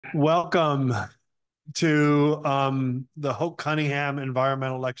Welcome to the Hope Cunningham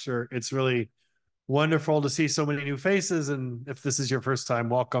Environmental Lecture. It's really wonderful to see so many new faces. And if this is your first time,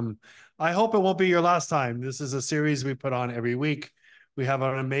 welcome. I hope it won't be your last time. This is a series we put on every week. We have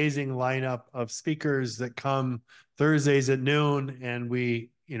an amazing lineup of speakers that come Thursdays at noon, and we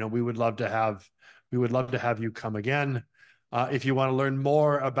would love to have you come again. If you want to learn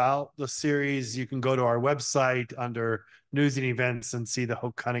more about the series, you can go to our website under news and events and see the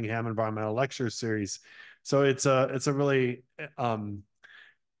Hope Cunningham Environmental Lecture Series. So it's a really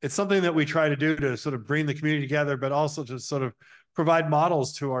it's something that we try to do to sort of bring the community together, but also to sort of provide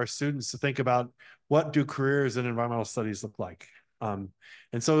models to our students to think about what do careers in environmental studies look like. And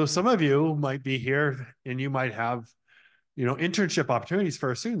so some of you might be here and you might have, internship opportunities for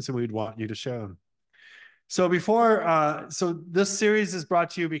our students, and we'd want you to share them. So this series is brought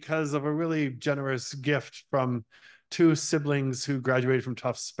to you because of a really generous gift from two siblings who graduated from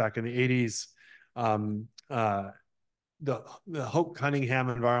Tufts back in the 80s. The Hope Cunningham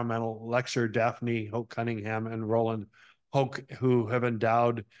Environmental Lecture, Daphne Hope Cunningham and Roland Hoke, who have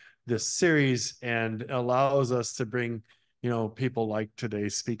endowed this series and allows us to bring, people like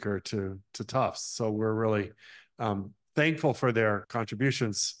today's speaker to Tufts. So we're really thankful for their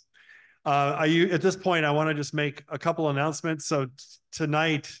contributions. At this point, I want to just make a couple announcements. So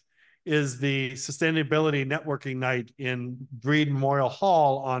tonight is the Sustainability Networking Night in Breed Memorial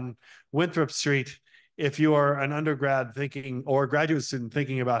Hall on Winthrop Street. If you are an undergrad thinking or a graduate student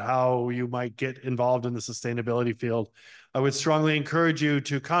thinking about how you might get involved in the sustainability field, I would strongly encourage you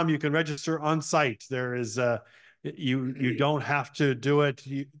to come. You can register on site. There is you don't have to do it.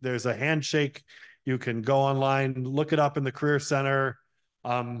 There's a handshake. You can go online, look it up in the Career Center,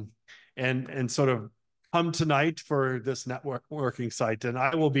 and sort of come tonight for this networking site. And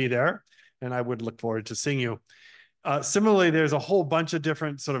I will be there, and I would look forward to seeing you. Similarly, there's a whole bunch of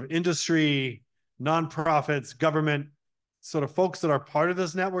different sort of industry, nonprofits, government sort of folks that are part of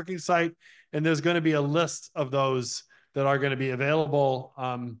this networking site. And there's going to be a list of those that are going to be available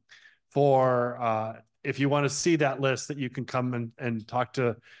for if you want to see that list, that you can come and talk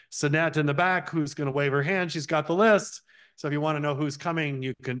to Sanette in the back, who's going to wave her hand. She's got the list. So if you want to know who's coming,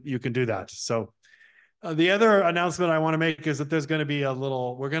 you can do that. So the other announcement I want to make is that there's going to be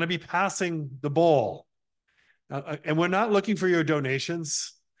we're going to be passing the bowl. And we're not looking for your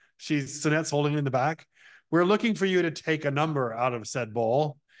donations. Sanette's holding it in the back. We're looking for you to take a number out of said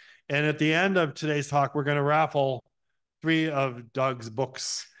bowl. And at the end of today's talk, we're going to raffle 3 of Doug's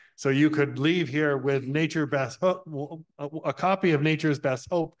books. So you could leave here with a copy of Nature's Best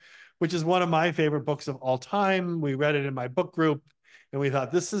Hope, which is one of my favorite books of all time. We read it in my book group, and we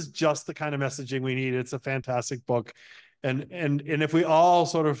thought this is just the kind of messaging we need. It's a fantastic book. And if we all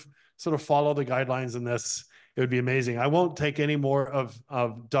sort of follow the guidelines in this, it would be amazing. I won't take any more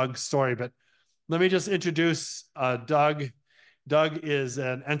of Doug's story, but let me just introduce Doug. Doug is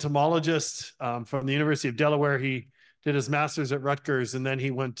an entomologist from the University of Delaware. He did his master's at Rutgers, and then he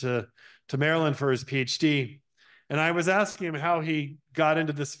went to Maryland for his PhD. And I was asking him how he got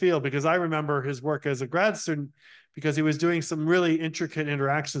into this field, because I remember his work as a grad student, because he was doing some really intricate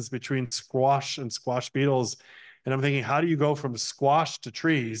interactions between squash and squash beetles. And I'm thinking, how do you go from squash to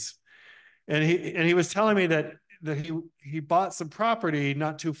trees? And he was telling me that he bought some property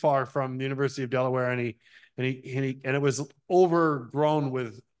not too far from the University of Delaware, and it was overgrown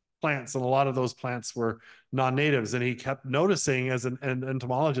with plants, and a lot of those plants were non-natives. And he kept noticing as an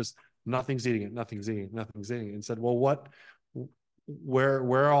entomologist, nothing's eating it, nothing's eating it, nothing's eating it. And said, well, where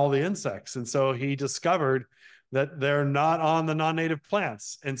are all the insects? And so he discovered that they're not on the non-native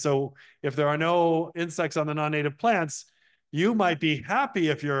plants. And so if there are no insects on the non-native plants, you might be happy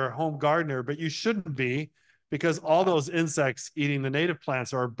if you're a home gardener, but you shouldn't be, because all those insects eating the native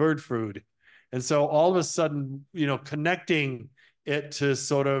plants are bird food. And so all of a sudden, connecting it to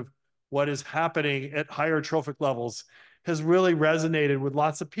sort of what is happening at higher trophic levels has really resonated with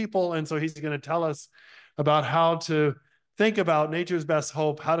lots of people. And so he's going to tell us about how to think about Nature's Best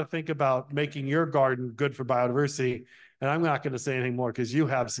Hope, how to think about making your garden good for biodiversity. And I'm not going to say anything more because you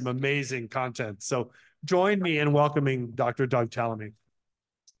have some amazing content. So join me in welcoming Dr. Doug Tallamy.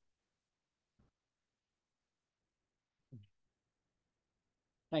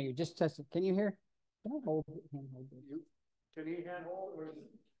 Thank you. Just test it. Can you hear? Can I hold it? Can he handhold, or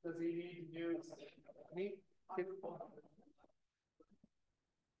does he need to use me?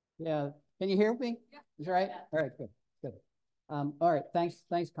 Yeah. Can you hear me? Yeah. Is that right? Yeah. All right. Good. Good. All right. Thanks,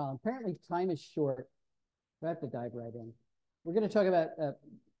 Colin. Apparently, time is short. I have to dive right in. We're going to talk about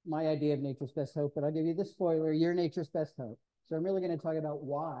my idea of Nature's Best Hope, but I'll give you the spoiler. You're Nature's Best Hope. So I'm really going to talk about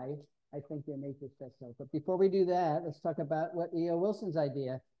why I think you're Nature's Best Hope. But before we do that, let's talk about what E.O. Wilson's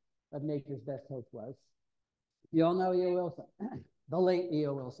idea of nature's best hope was. You all know E.O. Wilson, the late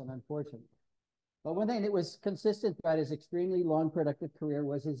E.O. Wilson, unfortunately. But one thing that was consistent throughout his extremely long, productive career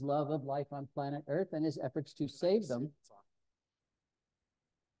was his love of life on planet Earth and his efforts to save them.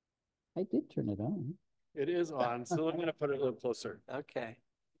 I did turn it on. It is on, so I'm going to put it a little closer. Okay.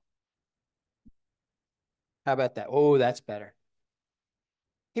 How about that? Oh, that's better.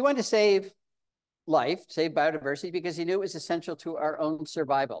 He wanted to save life, save biodiversity, because he knew it was essential to our own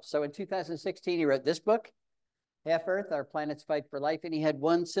survival. So in 2016, he wrote this book, Half Earth, Our Planet's Fight for Life, and he had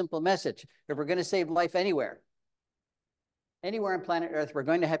one simple message. If we're going to save life anywhere on planet Earth, we're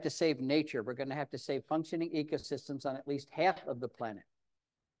going to have to save nature. We're going to have to save functioning ecosystems on at least half of the planet,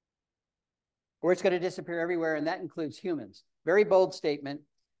 or it's going to disappear everywhere, and that includes humans. Very bold statement,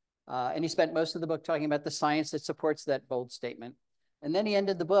 and he spent most of the book talking about the science that supports that bold statement. And then he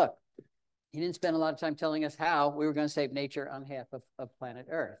ended the book. He didn't spend a lot of time telling us how we were going to save nature on half of planet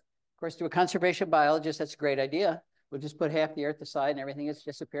Earth. Of course, to a conservation biologist, that's a great idea. We'll just put half the Earth aside and everything that's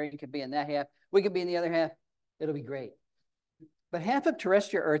disappearing can be in that half. We can be in the other half. It'll be great. But half of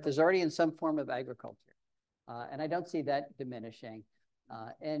terrestrial Earth is already in some form of agriculture. And I don't see that diminishing.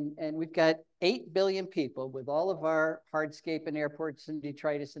 And we've got 8 billion people with all of our hardscape and airports and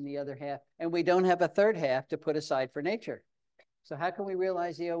detritus in the other half, and we don't have a third half to put aside for nature. So how can we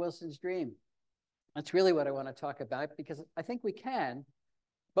realize E.O. Wilson's dream? That's really what I want to talk about, because I think we can,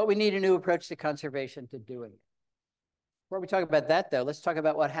 but we need a new approach to conservation to doing it. Before we talk about that, though, let's talk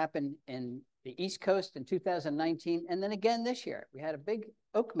about what happened in the East Coast in 2019, and then again this year. We had a big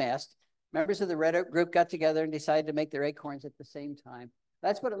oak mast. Members of the Red Oak group got together and decided to make their acorns at the same time.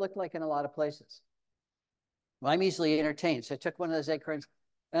 That's what it looked like in a lot of places. Well, I'm easily entertained, so I took one of those acorns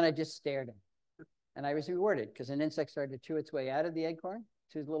and I just stared at it. And I was rewarded because an insect started to chew its way out of the acorn,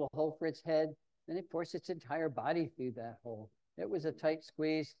 choose a little hole for its head, then it forced its entire body through that hole. It was a tight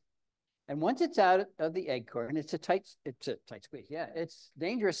squeeze. And once it's out of the acorn, it's a tight squeeze. Yeah, it's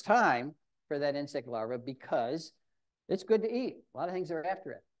dangerous time for that insect larva because it's good to eat. A lot of things are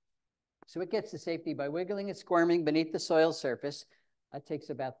after it. So it gets to safety by wiggling and squirming beneath the soil surface. That takes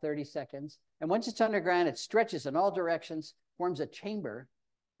about 30 seconds. And once it's underground, it stretches in all directions, forms a chamber,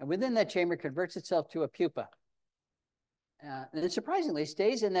 and within that chamber converts itself to a pupa. And it surprisingly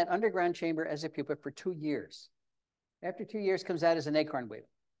stays in that underground chamber as a pupa for 2 years. After 2 years, comes out as an acorn weevil.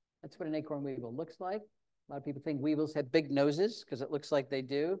 That's what an acorn weevil looks like. A lot of people think weevils have big noses because it looks like they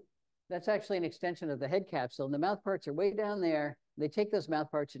do. That's actually an extension of the head capsule, and the mouth parts are way down there. They take those mouth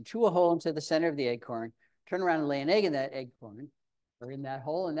parts and chew a hole into the center of the acorn, turn around and lay an egg in that acorn, or in that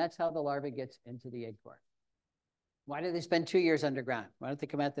hole, and that's how the larva gets into the acorn. Why do they spend 2 years underground? Why don't they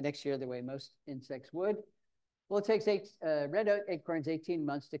come out the next year the way most insects would? Well, it takes red oak acorns 18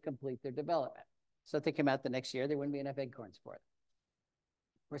 months to complete their development. So if they come out the next year, there wouldn't be enough acorns for it.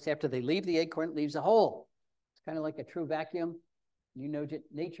 Of course, after they leave the acorn, it leaves a hole. It's kind of like a true vacuum. You know,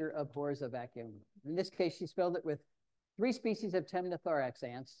 nature abhors a vacuum. In this case, she spelled it with 3 species of temnothorax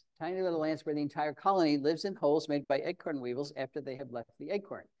ants, tiny little ants where the entire colony lives in holes made by acorn weevils after they have left the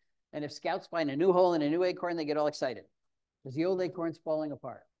acorn. And if scouts find a new hole in a new acorn, they get all excited because the old acorn's falling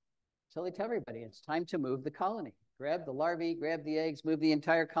apart. So they tell everybody it's time to move the colony. Grab the larvae, grab the eggs, move the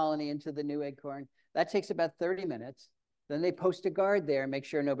entire colony into the new acorn. That takes about 30 minutes. Then they post a guard there and make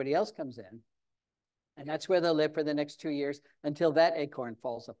sure nobody else comes in. And that's where they'll live for the next 2 years until that acorn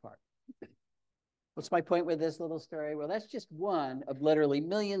falls apart. What's my point with this little story? Well, that's just one of literally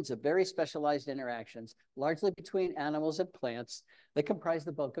millions of very specialized interactions, largely between animals and plants, that comprise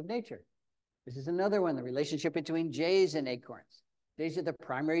the bulk of nature. This is another one, the relationship between jays and acorns. Jays are the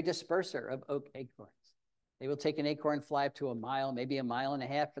primary disperser of oak acorns. They will take an acorn, fly up to a mile, maybe a mile and a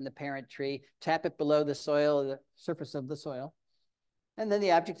half from the parent tree, tap it below the soil, the surface of the soil. And then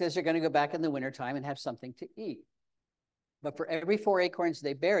the object is they're going to go back in the wintertime and have something to eat. But for every 4 acorns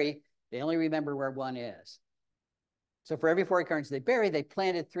they bury, they only remember where one is. So for every 4 acorns they bury, they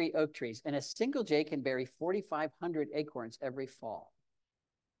planted 3 oak trees. And a single jay can bury 4,500 acorns every fall.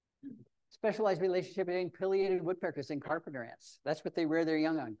 Specialized relationship between pileated woodpeckers and carpenter ants. That's what they rear their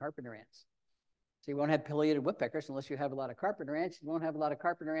young on, carpenter ants. So you won't have pileated woodpeckers unless you have a lot of carpenter ants. You won't have a lot of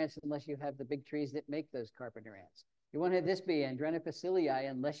carpenter ants unless you have the big trees that make those carpenter ants. You won't have this bee, Andrena facilii,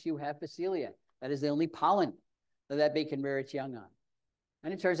 unless you have facilia. That is the only pollen that bee can rear its young on.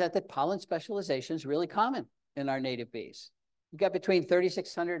 And it turns out that pollen specialization is really common in our native bees. We've got between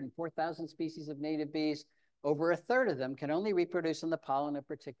 3,600 and 4,000 species of native bees. Over a third of them can only reproduce on the pollen of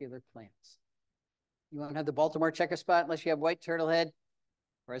particular plants. You won't have the Baltimore checker spot unless you have white turtlehead,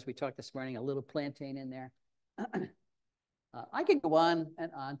 or as we talked this morning, a little plantain in there. I could go on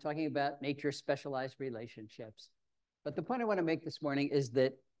and on talking about nature's specialized relationships. But the point I want to make this morning is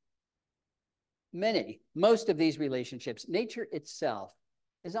that most of these relationships, nature itself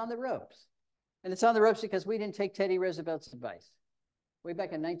is on the ropes. And it's on the ropes because we didn't take Teddy Roosevelt's advice. Way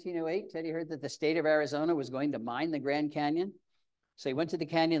back in 1908, Teddy heard that the state of Arizona was going to mine the Grand Canyon. So he went to the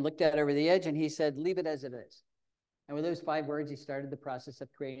canyon, looked out over the edge, and he said, leave it as it is. And with those 5 words, he started the process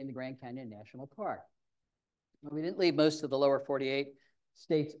of creating the Grand Canyon National Park. Well, we didn't leave most of the lower 48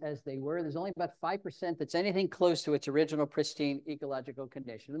 states as they were. There's only about 5% that's anything close to its original pristine ecological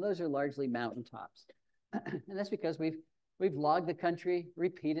condition. And those are largely mountaintops. And that's because we've logged the country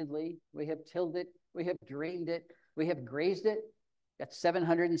repeatedly. We have tilled it. We have drained it. We have grazed it. Got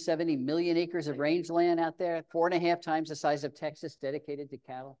 770 million acres of rangeland out there, 4.5 times the size of Texas dedicated to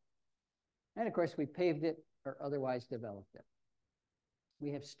cattle. And of course, we paved it or otherwise developed it.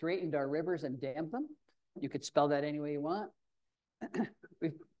 We have straightened our rivers and dammed them. You could spell that any way you want.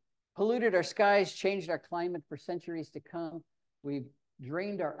 We've polluted our skies, changed our climate for centuries to come. We've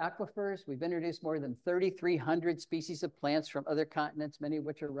drained our aquifers. We've introduced more than 3,300 species of plants from other continents, many of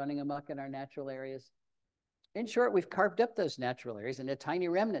which are running amok in our natural areas. In short, we've carved up those natural areas into tiny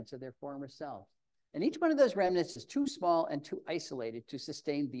remnants of their former selves. And each one of those remnants is too small and too isolated to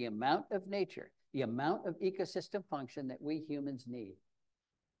sustain the amount of nature, the amount of ecosystem function that we humans need.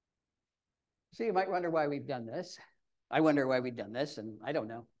 So you might wonder why we've done this. I wonder why we've done this, and I don't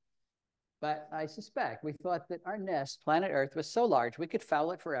know. But I suspect we thought that our nest, planet Earth, was so large we could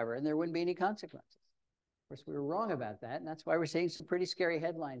foul it forever and there wouldn't be any consequences. Of course, we were wrong about that, and that's why we're seeing some pretty scary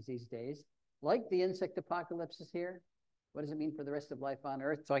headlines these days. Like the insect apocalypse is here. What does it mean for the rest of life on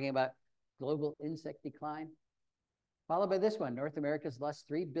Earth? Talking about global insect decline. Followed by this one, North America's lost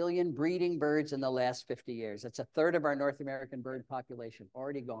 3 billion breeding birds in the last 50 years. That's 1/3 of our North American bird population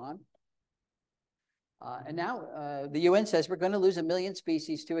already gone. And now the UN says we're going to lose 1 million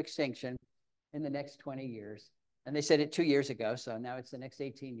species to extinction in the next 20 years. And they said it 2 years ago, so now it's the next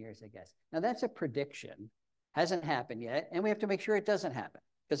 18 years, I guess. Now that's a prediction. Hasn't happened yet, and we have to make sure it doesn't happen.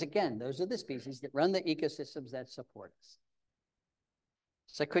 Because again, those are the species that run the ecosystems that support us.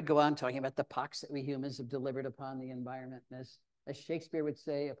 So I could go on talking about the pox that we humans have delivered upon the environment, as Shakespeare would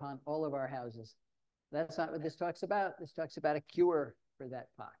say, upon all of our houses. That's not what this talks about. This talks about a cure for that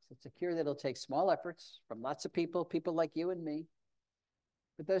pox. It's a cure that'll take small efforts from lots of people like you and me.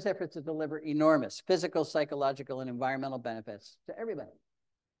 But those efforts will deliver enormous physical, psychological, and environmental benefits to everybody.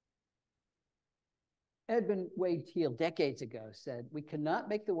 Edmund Wade Teal, decades ago, said, we cannot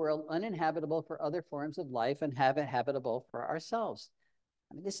make the world uninhabitable for other forms of life and have it habitable for ourselves.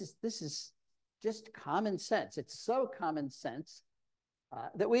 I mean, this is just common sense. It's so common sense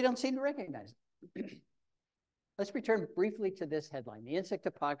that we don't seem to recognize it. Let's return briefly to this headline. The insect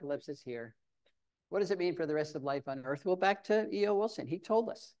apocalypse is here. What does it mean for the rest of life on Earth? Well, back to E.O. Wilson. He told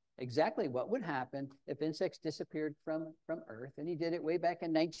us exactly what would happen if insects disappeared from Earth, and he did it way back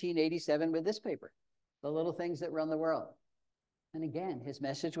in 1987 with this paper, The Little Things That Run the World. And again, his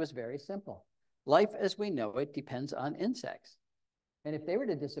message was very simple. Life as we know it depends on insects. And if they were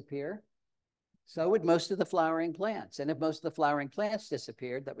to disappear, so would most of the flowering plants. And if most of the flowering plants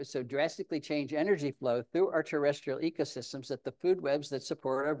disappeared, that would so drastically change energy flow through our terrestrial ecosystems that the food webs that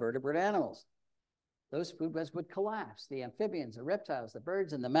support our vertebrate animals, those food webs would collapse. The amphibians, the reptiles, the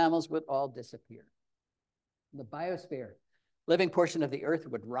birds, and the mammals would all disappear. The biosphere, living portion of the Earth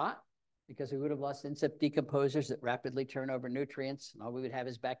would rot because we would have lost insect decomposers that rapidly turn over nutrients, and all we would have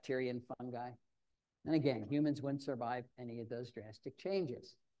is bacteria and fungi. And again, humans wouldn't survive any of those drastic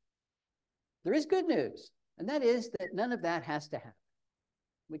changes. There is good news, and that is that none of that has to happen.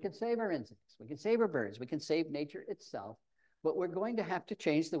 We can save our insects, we can save our birds, we can save nature itself, but we're going to have to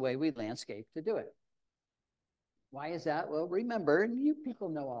change the way we landscape to do it. Why is that? Well, remember, and you people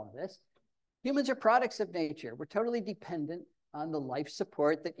know all of this, humans are products of nature. We're totally dependent on the life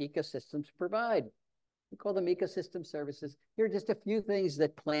support that ecosystems provide. We call them ecosystem services. Here are just a few things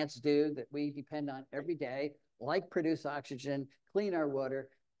that plants do that we depend on every day, like produce oxygen, clean our water,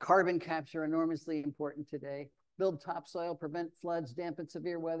 carbon capture, enormously important today, build topsoil, prevent floods, dampen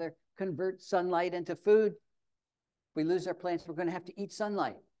severe weather, convert sunlight into food. If we lose our plants, we're going to have to eat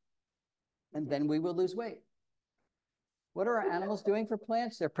sunlight, and then we will lose weight. What are our animals doing for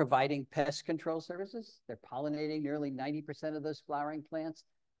plants? They're providing pest control services. They're pollinating nearly 90% of those flowering plants.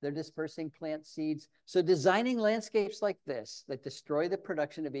 They're dispersing plant seeds. So designing landscapes like this that destroy the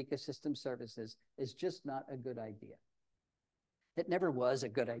production of ecosystem services is just not a good idea. It never was a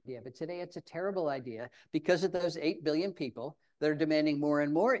good idea, but today it's a terrible idea because of those 8 billion people that are demanding more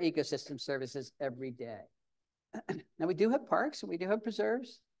and more ecosystem services every day. Now, we do have parks and we do have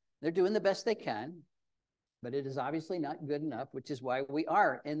preserves. They're doing the best they can, but it is obviously not good enough, which is why we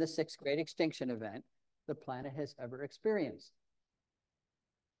are in the 6th great extinction event the planet has ever experienced.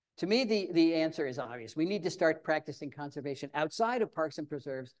 To me, the answer is obvious. We need to start practicing conservation outside of parks and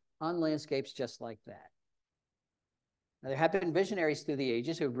preserves on landscapes just like that. Now, there have been visionaries through the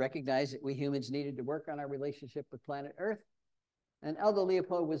ages who have recognized that we humans needed to work on our relationship with planet Earth. And Aldo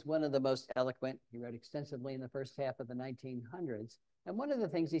Leopold was one of the most eloquent. He wrote extensively in the first half of the 1900s. And one of the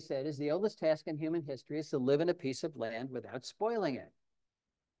things he said is the oldest task in human history is to live in a piece of land without spoiling it.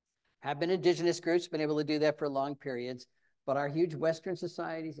 Have been indigenous groups been able to do that for long periods, but our huge Western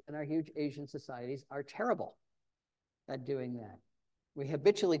societies and our huge Asian societies are terrible at doing that. We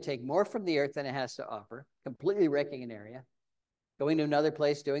habitually take more from the earth than it has to offer, completely wrecking an area, going to another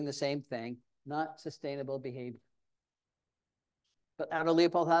place, doing the same thing, not sustainable behavior. But Aldo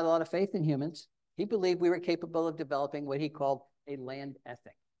Leopold had a lot of faith in humans. He believed we were capable of developing what he called a land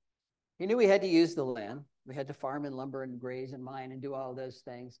ethic. He knew we had to use the land. We had to farm and lumber and graze and mine and do all those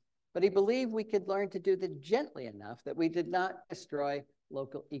things. But he believed we could learn to do that gently enough that we did not destroy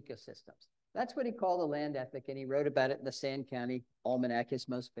local ecosystems. That's what he called a land ethic, and he wrote about it in the Sand County Almanac, his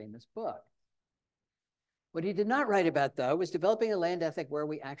most famous book. What he did not write about, though, was developing a land ethic where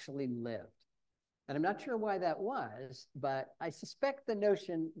we actually lived. And I'm not sure why that was, but I suspect the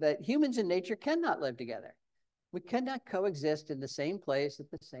notion that humans and nature cannot live together. We cannot coexist in the same place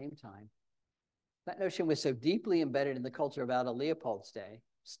at the same time. That notion was so deeply embedded in the culture of Aldo Leopold's day,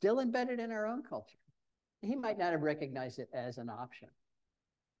 still embedded in our own culture. He might not have recognized it as an option.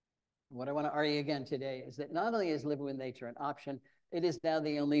 What I want to argue again today is that not only is living with nature an option, it is now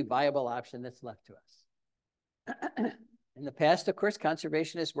the only viable option that's left to us. In the past, of course,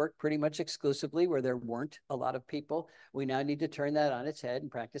 conservationists worked pretty much exclusively where there weren't a lot of people. We now need to turn that on its head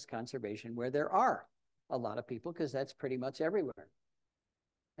and practice conservation where there are a lot of people, because that's pretty much everywhere.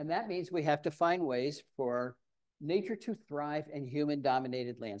 And that means we have to find ways for nature to thrive in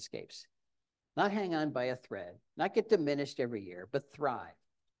human-dominated landscapes. Not hang on by a thread, not get diminished every year, but thrive.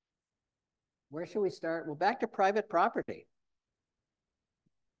 Where should we start? Well, back to private property.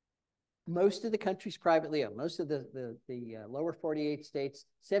 Most of the country's privately owned. Most of the lower 48 states,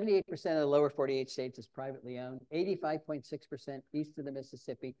 78% of the lower 48 states is privately owned, 85.6% east of the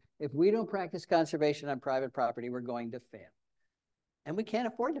Mississippi. If we don't practice conservation on private property, we're going to fail. And we can't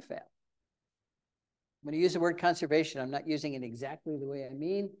afford to fail. When I use the word conservation, I'm not using it exactly the way I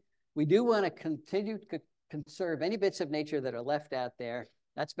mean. We do want to continue to conserve any bits of nature that are left out there.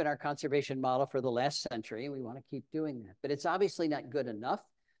 That's been our conservation model for the last century, and we want to keep doing that. But it's obviously not good enough.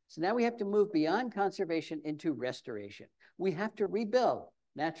 So now we have to move beyond conservation into restoration. We have to rebuild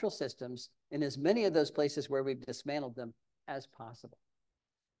natural systems in as many of those places where we've dismantled them as possible.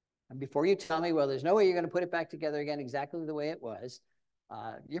 And before you tell me, well, there's no way you're going to put it back together again exactly the way it was,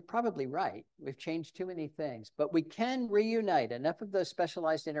 you're probably right. We've changed too many things, but we can reunite enough of those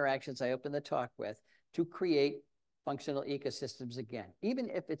specialized interactions I opened the talk with to create functional ecosystems again, even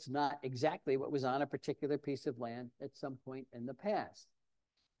if it's not exactly what was on a particular piece of land at some point in the past.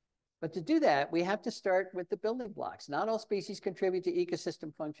 But to do that, we have to start with the building blocks. Not all species contribute to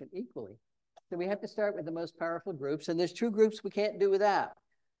ecosystem function equally. So we have to start with the most powerful groups, and there's two groups we can't do without.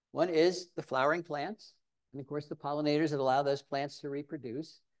 One is the flowering plants, and of course the pollinators that allow those plants to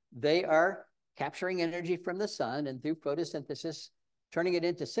reproduce. They are capturing energy from the sun and through photosynthesis, turning it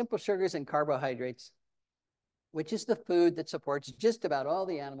into simple sugars and carbohydrates, which is the food that supports just about all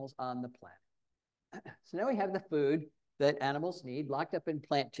the animals on the planet. So now we have the food that animals need locked up in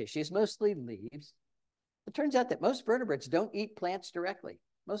plant tissues, mostly leaves. It turns out that most vertebrates don't eat plants directly.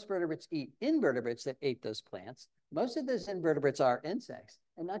 Most vertebrates eat invertebrates that ate those plants. Most of those invertebrates are insects,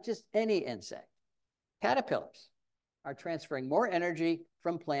 and not just any insect. Caterpillars are transferring more energy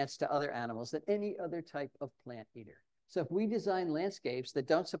from plants to other animals than any other type of plant eater. So if we design landscapes that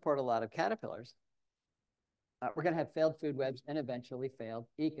don't support a lot of caterpillars, we're going to have failed food webs and eventually failed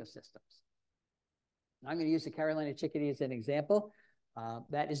ecosystems. I'm going to use the Carolina chickadee as an example.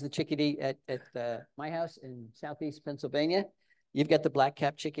 That is the chickadee at my house in Southeast Pennsylvania. You've got the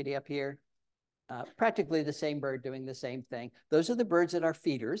black-capped chickadee up here. Practically the same bird doing the same thing. Those are the birds that are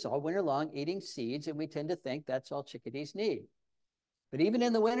feeders all winter long, eating seeds, and we tend to think that's all chickadees need. But even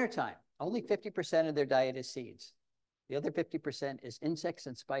in the wintertime, only 50% of their diet is seeds. The other 50% is insects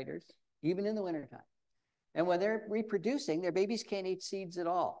and spiders, even in the wintertime. And when they're reproducing, their babies can't eat seeds at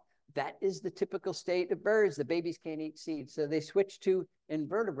all. That is the typical state of birds. The babies can't eat seeds. So they switch to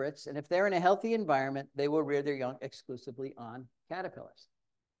invertebrates. And if they're in a healthy environment, they will rear their young exclusively on caterpillars.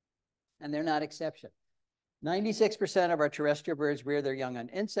 And they're not exception. 96% of our terrestrial birds rear their young on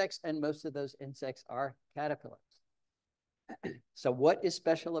insects, and most of those insects are caterpillars. So what is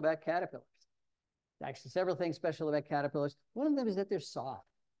special about caterpillars? Actually, several things special about caterpillars. One of them is that they're soft.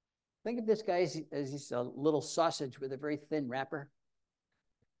 Think of this guy as he's a little sausage with a very thin wrapper.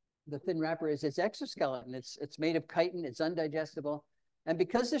 The thin wrapper is its exoskeleton. It's made of chitin. It's undigestible. And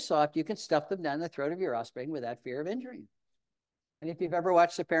because they're soft, you can stuff them down the throat of your offspring without fear of injury. And if you've ever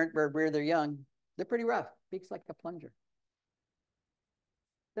watched a parent bird rear their young, they're pretty rough. Beaks like a plunger.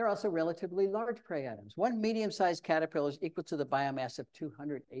 They're also relatively large prey items. One medium-sized caterpillar is equal to the biomass of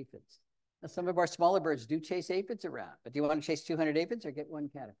 200 aphids. Now, some of our smaller birds do chase aphids around, but do you want to chase 200 aphids or get one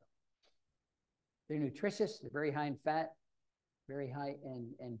caterpillar? They're nutritious. They're very high in fat, very high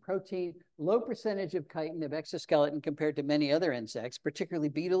in protein, low percentage of chitin of exoskeleton compared to many other insects, particularly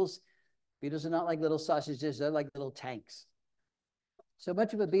beetles. Beetles are not like little sausages. They're like little tanks. So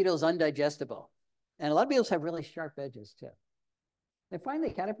much of a beetle is undigestible. And a lot of beetles have really sharp edges, too. They find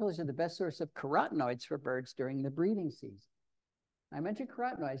that caterpillars are the best source of carotenoids for birds during the breeding season. I mentioned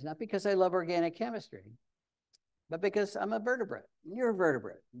carotenoids not because I love organic chemistry, but because I'm a vertebrate. You're a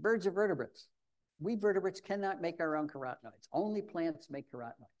vertebrate. Birds are vertebrates. We vertebrates cannot make our own carotenoids. Only plants make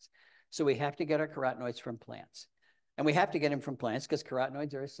carotenoids. So we have to get our carotenoids from plants. And we have to get them from plants because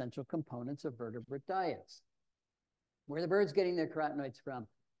carotenoids are essential components of vertebrate diets. Where are the birds getting their carotenoids from?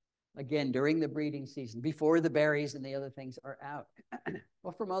 Again, during the breeding season, before the berries and the other things are out.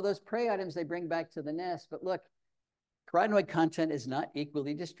 Well, from all those prey items they bring back to the nest. But look, carotenoid content is not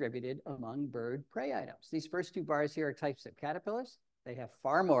equally distributed among bird prey items. These first two bars here are types of caterpillars. They have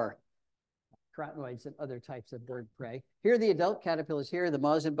far more carotenoids than other types of bird prey. Here are the adult caterpillars. Here are the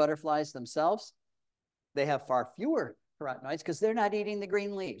moths and butterflies themselves. They have far fewer carotenoids because they're not eating the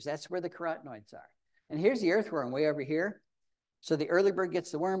green leaves. That's where the carotenoids are. And here's the earthworm way over here. So the early bird gets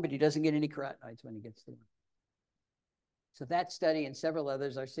the worm, but he doesn't get any carotenoids when he gets the worm. So that study and several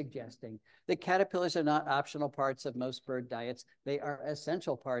others are suggesting that caterpillars are not optional parts of most bird diets. They are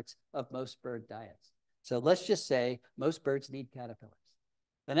essential parts of most bird diets. So let's just say most birds need caterpillars.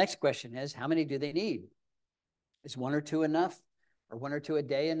 The next question is, how many do they need? Is one or two enough? Or one or two a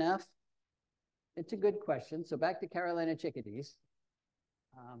day enough? It's a good question. So back to Carolina chickadees.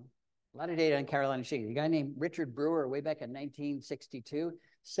 A lot of data on Carolina chickadees. A guy named Richard Brewer, way back in 1962,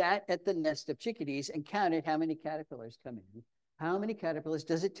 sat at the nest of chickadees and counted how many caterpillars come in. How many caterpillars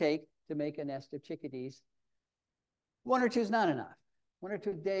does it take to make a nest of chickadees? One or two is not enough. One or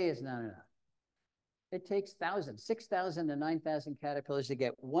two a day is not enough. It takes thousands, 6,000 to 9,000 caterpillars to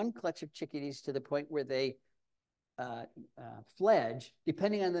get one clutch of chickadees to the point where they fledge,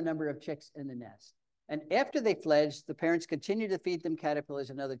 depending on the number of chicks in the nest. And after they fledge, the parents continue to feed them caterpillars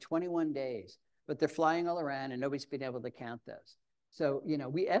another 21 days, but they're flying all around and nobody's been able to count those. So, you know,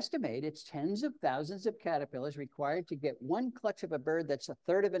 we estimate it's tens of thousands of caterpillars required to get one clutch of a bird that's a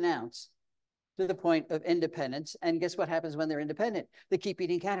third of an ounce to the point of independence. And guess what happens when they're independent? They keep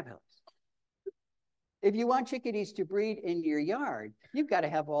eating caterpillars. If you want chickadees to breed in your yard, you've got to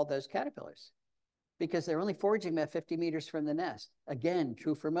have all those caterpillars because they're only foraging about 50 meters from the nest. Again,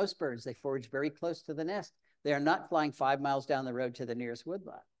 true for most birds. They forage very close to the nest. They are not flying 5 miles down the road to the nearest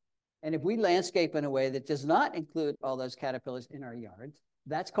woodlot. And if we landscape in a way that does not include all those caterpillars in our yards,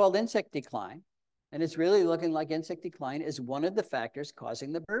 that's called insect decline. And it's really looking like insect decline is one of the factors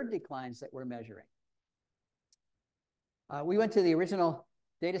causing the bird declines that we're measuring. We went to the original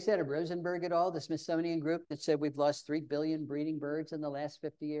data set of Rosenberg et al., the Smithsonian group that said we've lost 3 billion breeding birds in the last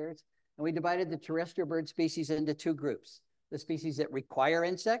 50 years. And we divided the terrestrial bird species into two groups. The species that require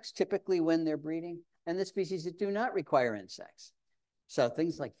insects, typically when they're breeding, and the species that do not require insects. So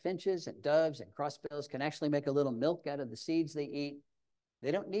things like finches and doves and crossbills can actually make a little milk out of the seeds they eat.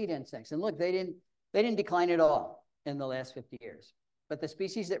 They don't need insects. And look, they didn't decline at all in the last 50 years. But the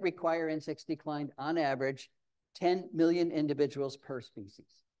species that require insects declined on average 10 million individuals per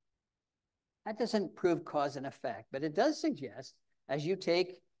species. That doesn't prove cause and effect, but it does suggest as you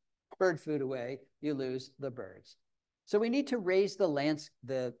take bird food away, you lose the birds. So we need to raise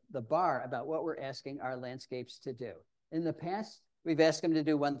the bar about what we're asking our landscapes to do. In the past, we've asked them to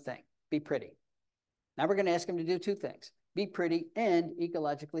do one thing, be pretty. Now we're going to ask them to do two things, be pretty and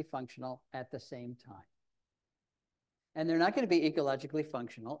ecologically functional at the same time. And they're not going to be ecologically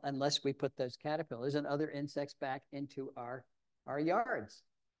functional unless we put those caterpillars and other insects back into our yards.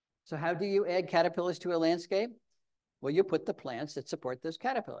 So how do you add caterpillars to a landscape? Well, you put the plants that support those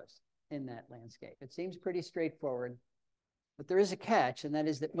caterpillars in that landscape. It seems pretty straightforward, but there is a catch, and that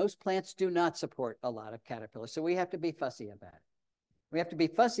is that most plants do not support a lot of caterpillars. So we have to be fussy about it. We have to be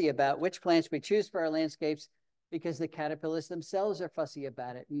fussy about which plants we choose for our landscapes because the caterpillars themselves are fussy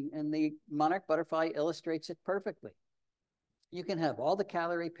about it. And the monarch butterfly illustrates it perfectly. You can have all the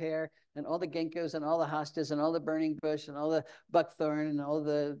calorie pear and all the ginkgos and all the hostas and all the burning bush and all the buckthorn and all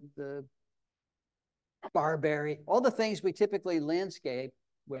the barberry, all the things we typically landscape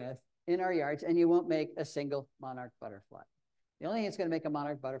with in our yards, and you won't make a single monarch butterfly. The only thing that's going to make a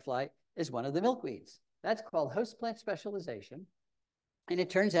monarch butterfly is one of the milkweeds. That's called host plant specialization. And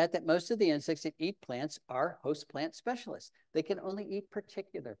it turns out that most of the insects that eat plants are host plant specialists. They can only eat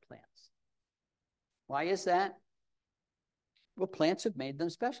particular plants. Why is that? Well, plants have made them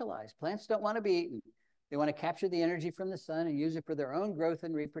specialized. Plants don't want to be eaten. They want to capture the energy from the sun and use it for their own growth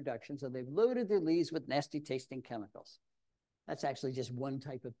and reproduction. So they've loaded their leaves with nasty tasting chemicals. That's actually just one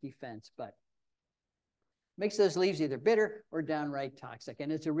type of defense, but makes those leaves either bitter or downright toxic.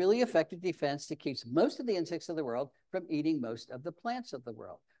 And it's a really effective defense that keeps most of the insects of the world from eating most of the plants of the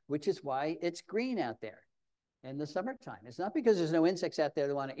world, which is why it's green out there in the summertime. It's not because there's no insects out there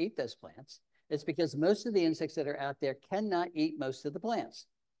that want to eat those plants. It's because most of the insects that are out there cannot eat most of the plants.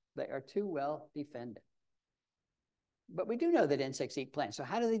 They are too well defended. But we do know that insects eat plants. So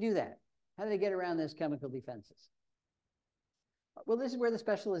how do they do that? How do they get around those chemical defenses? Well, this is where the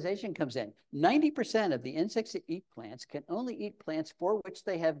specialization comes in. 90% of the insects that eat plants can only eat plants for which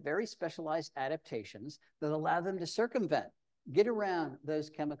they have very specialized adaptations that allow them to circumvent, get around those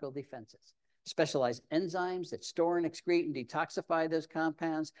chemical defenses. Specialized enzymes that store and excrete and detoxify those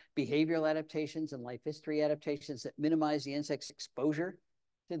compounds, behavioral adaptations and life history adaptations that minimize the insect's exposure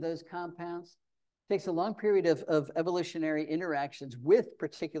to those compounds. It takes a long period of evolutionary interactions with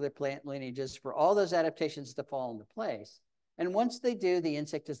particular plant lineages for all those adaptations to fall into place. And once they do, the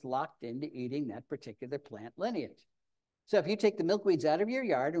insect is locked into eating that particular plant lineage. So if you take the milkweeds out of your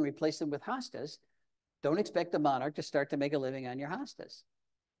yard and replace them with hostas, don't expect the monarch to start to make a living on your hostas.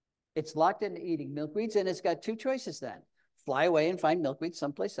 It's locked into eating milkweeds, and it's got two choices then. Fly away and find milkweeds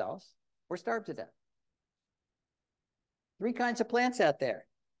someplace else, or starve to death. 3 kinds of plants out there.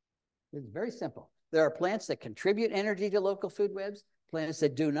 It's very simple. There are plants that contribute energy to local food webs, plants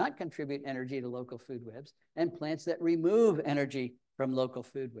that do not contribute energy to local food webs, and plants that remove energy from local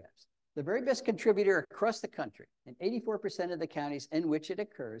food webs. The very best contributor across the country, in 84% of the counties in which it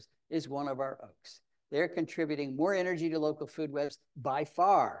occurs, is one of our oaks. They're contributing more energy to local food webs by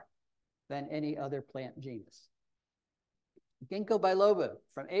far than any other plant genus. Ginkgo biloba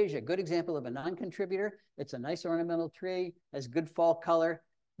from Asia, good example of a non-contributor. It's a nice ornamental tree, has good fall color,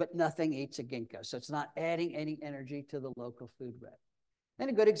 but nothing eats a ginkgo. So it's not adding any energy to the local food web. And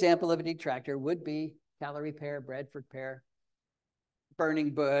a good example of a detractor would be calorie pear, Bradford pear,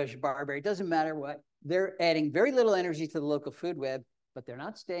 burning bush, barberry, it doesn't matter what. They're adding very little energy to the local food web, but they're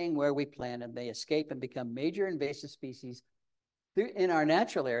not staying where we plan, and they escape and become major invasive species in our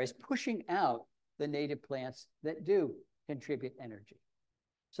natural areas, pushing out the native plants that do contribute energy.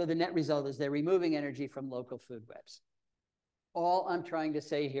 So the net result is they're removing energy from local food webs. All I'm trying to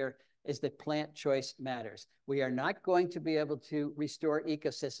say here is that plant choice matters. We are not going to be able to restore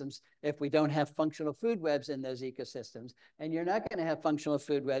ecosystems if we don't have functional food webs in those ecosystems. And you're not going to have functional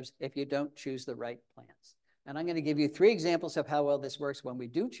food webs if you don't choose the right plants. And I'm going to give you 3 examples of how well this works when we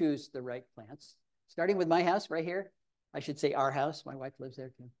do choose the right plants, starting with my house right here. I should say our house. My wife lives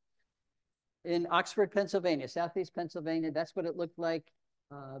there too. In Oxford, Pennsylvania, southeast Pennsylvania. That's what it looked like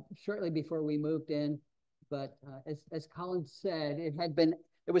shortly before we moved in. But as Colin said,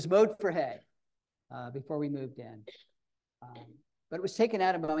 it was mowed for hay before we moved in. But it was taken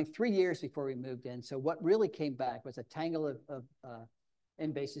out of mowing 3 years before we moved in. So what really came back was a tangle of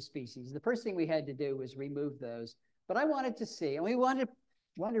invasive species. The first thing we had to do was remove those. But I wanted to see, and we wanted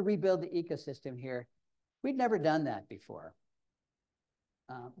to rebuild the ecosystem here. We'd never done that before.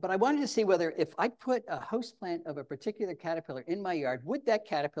 But I wanted to see whether if I put a host plant of a particular caterpillar in my yard, would that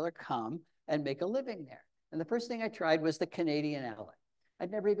caterpillar come and make a living there? And the first thing I tried was the Canadian owlet.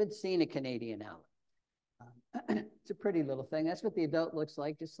 I'd never even seen a Canadian owlet. It's a pretty little thing. That's what the adult looks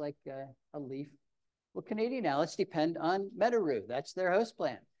like, just like a leaf. Well, Canadian owlets depend on meadow rue. That's their host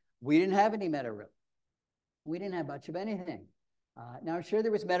plant. We didn't have any meadow rue. We didn't have much of anything. Now, I'm sure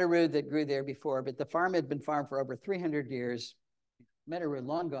there was meadow rue that grew there before, but the farm had been farmed for over 300 years. Meadow rue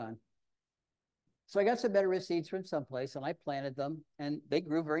long gone. So I got some meadow rue seeds from someplace, and I planted them, and they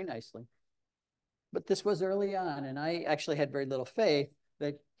grew very nicely. But this was early on, and I actually had very little faith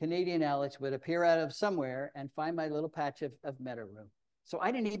that Canadian owlets would appear out of somewhere and find my little patch of meadow rue. So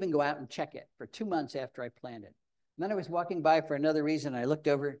I didn't even go out and check it for 2 months after I planted. And then I was walking by for another reason. I looked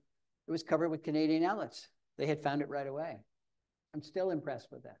over. It was covered with Canadian owlets. They had found it right away. I'm still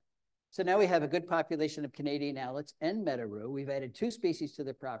impressed with that. So now we have a good population of Canadian owlets and meadow rue. We've added 2 species to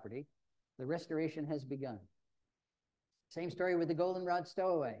the property. The restoration has begun. Same story with the goldenrod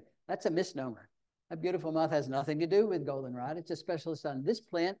stowaway. That's a misnomer. A beautiful moth has nothing to do with goldenrod. It's a specialist on this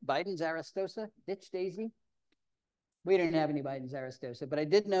plant, Biden's aristosa, ditch daisy. We didn't have any Biden's aristosa, but I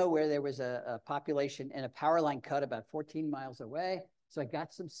did know where there was a population in a power line cut about 14 miles away. So I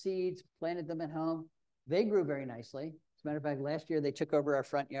got some seeds, planted them at home. They grew very nicely. As a matter of fact, last year they took over our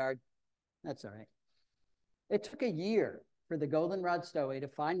front yard. That's all right. It took a year for the goldenrod stowaway to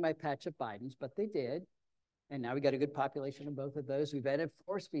find my patch of Bidens, but they did. And now we got a good population of both of those. We've added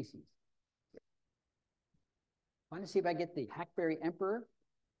 4 species. I want to see if I get the hackberry emperor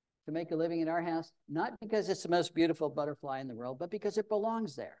to make a living in our house, not because it's the most beautiful butterfly in the world, but because it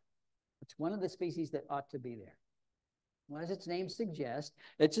belongs there. It's one of the species that ought to be there. Well, as its name suggests,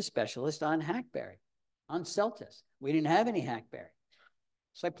 it's a specialist on hackberry, on Celtis. We didn't have any hackberry.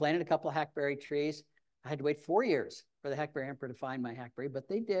 So I planted a couple of hackberry trees. I had to wait 4 years for the hackberry emperor to find my hackberry, but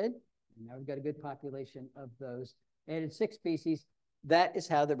they did. And now we've got a good population of those. Added 6 species. That is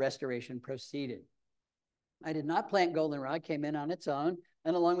how the restoration proceeded. I did not plant goldenrod, came in on its own,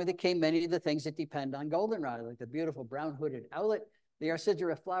 and along with it came many of the things that depend on goldenrod, like the beautiful brown-hooded owlet, the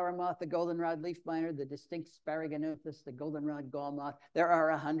Arcigera flower moth, the goldenrod leaf miner, the distinct Sparaginophis, the goldenrod gall moth. There are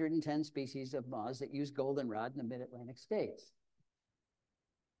 110 species of moths that use goldenrod in the mid-Atlantic states.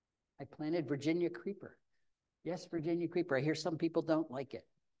 I planted Virginia creeper. Yes, Virginia creeper. I hear some people don't like it,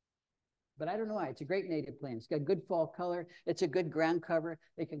 but I don't know why. It's a great native plant. It's got good fall color. It's a good ground cover.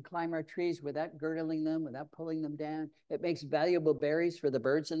 It can climb our trees without girdling them, without pulling them down. It makes valuable berries for the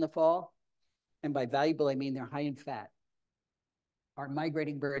birds in the fall. And by valuable, I mean they're high in fat. Our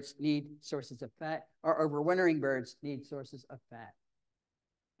migrating birds need sources of fat. Our overwintering birds need sources of fat.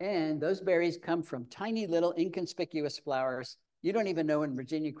 And those berries come from tiny little inconspicuous flowers. You don't even know when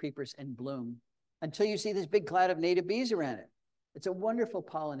Virginia creeper's in bloom until you see this big cloud of native bees around it. It's a wonderful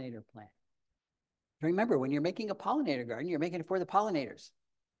pollinator plant. Remember, when you're making a pollinator garden, you're making it for the pollinators.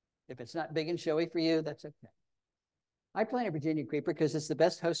 If it's not big and showy for you, that's okay. I planted Virginia creeper because it's the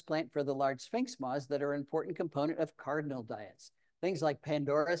best host plant for the large sphinx moths that are an important component of cardinal diets. Things like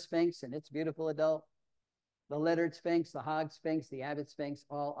Pandora sphinx and its beautiful adult, the lettered sphinx, the hog sphinx, the abbot sphinx,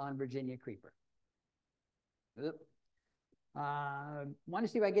 all on Virginia creeper. Want to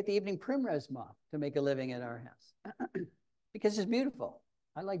see if I get the evening primrose moth to make a living at our house because it's beautiful.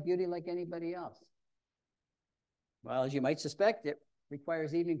 I like beauty like anybody else. Well, as you might suspect, it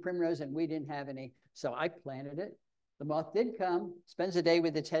requires evening primrose, and we didn't have any, so I planted it. The moth did come, spends a day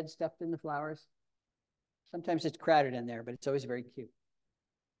with its head stuffed in the flowers. Sometimes it's crowded in there, but it's always very cute.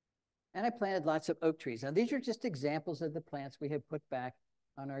 And I planted lots of oak trees. Now, these are just examples of the plants we have put back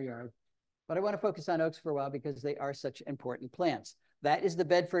on our yard. But I want to focus on oaks for a while because they are such important plants. That is the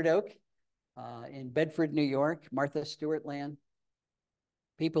Bedford oak in Bedford, New York, Martha Stewart land.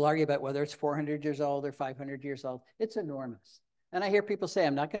 People argue about whether it's 400 years old or 500 years old. It's enormous. And I hear people say,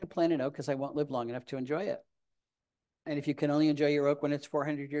 I'm not going to plant an oak because I won't live long enough to enjoy it. And if you can only enjoy your oak when it's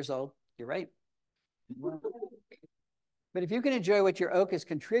 400 years old, you're right. But if you can enjoy what your oak is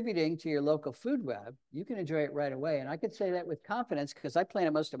contributing to your local food web, you can enjoy it right away. And I could say that with confidence because I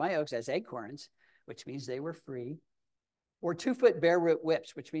planted most of my oaks as acorns, which means they were free, or 2-foot bare root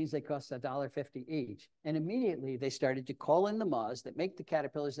whips, which means they cost $1.50 each. And immediately they started to call in the moths that make the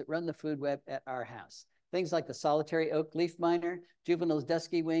caterpillars that run the food web at our house. Things like the solitary oak leaf miner, Juvenil's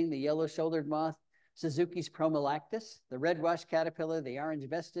dusky wing, the yellow-shouldered moth, Suzuki's promolactus, the red-washed caterpillar, the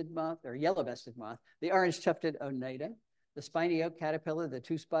orange-vested moth, or yellow-vested moth, the orange-tufted oneida, the spiny oak caterpillar, the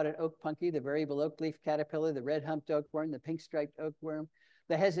 2-spotted oak punky, the variable oak leaf caterpillar, the red-humped oakworm, the pink-striped oakworm,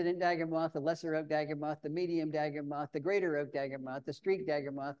 the hesitant dagger moth, the lesser oak dagger moth, the medium dagger moth, the greater oak dagger moth, the streaked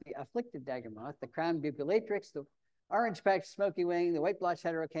dagger moth, the afflicted dagger moth, the crown buculatrix, the orange-patched smoky wing, the white-blotched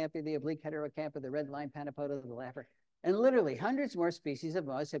heterocampa, the oblique heterocampa, the red-line panapoda, the laugher. And literally hundreds more species of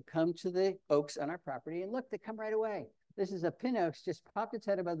moths have come to the oaks on our property. And look, they come right away. This is a pin oaks, just popped its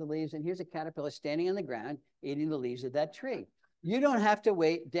head above the leaves, and here's a caterpillar standing on the ground eating the leaves of that tree. You don't have to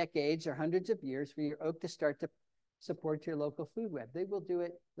wait decades or hundreds of years for your oak to start to support your local food web. They will do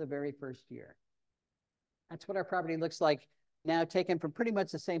it the very first year. That's what our property looks like now, taken from pretty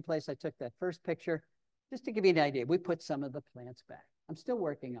much the same place I took that first picture. Just to give you an idea, we put some of the plants back. I'm still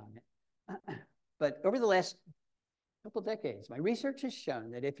working on it. But over the last couple decades, my research has shown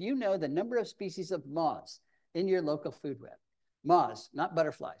that if you know the number of species of moths in your local food web, moths, not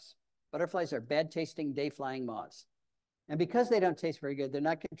butterflies. Butterflies are bad-tasting, day-flying moths. And because they don't taste very good, they're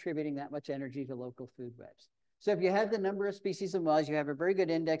not contributing that much energy to local food webs. So if you have the number of species of moths, you have a very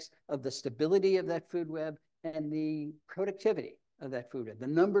good index of the stability of that food web and the productivity of that food web, the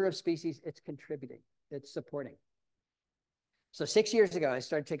number of species it's contributing, it's supporting. So 6 years ago, I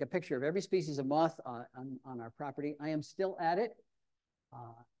started to take a picture of every species of moth on our property. I am still at it,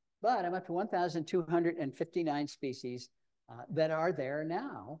 but I'm up to 1,259 species that are there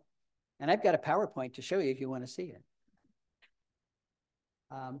now. And I've got a PowerPoint to show you if you want to see it.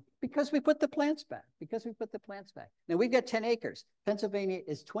 Because we put the plants back, Now we've got 10 acres. Pennsylvania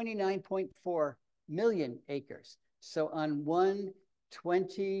is 29.4 million acres. So on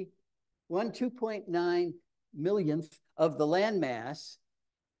 2.9 millionth of the land mass,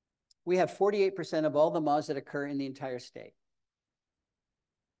 we have 48% of all the moths that occur in the entire state.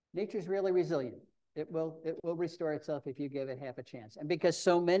 Nature's really resilient. It will restore itself if you give it half a chance. And because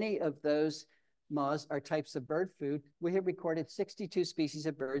so many of those moths are types of bird food, we have recorded 62 species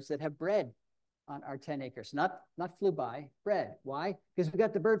of birds that have bred on our 10 acres. Not flew by, bred. Why? Because we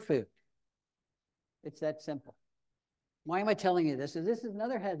got the bird food. It's that simple. Why am I telling you this? This is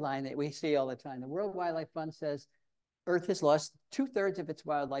another headline that we see all the time. The World Wildlife Fund says Earth has lost 2/3 of its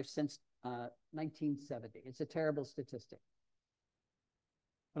wildlife since 1970. It's a terrible statistic.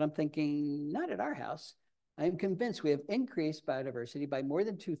 But I'm thinking, not at our house. I am convinced we have increased biodiversity by more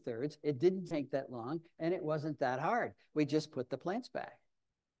than 2/3. It didn't take that long, and it wasn't that hard. We just put the plants back.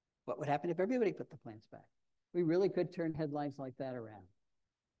 What would happen if everybody put the plants back? We really could turn headlines like that around.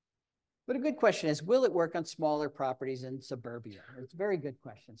 But a good question is, will it work on smaller properties in suburbia? It's a very good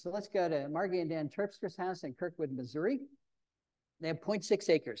question. So let's go to Margie and Dan Terpster's house in Kirkwood, Missouri. They have 0.6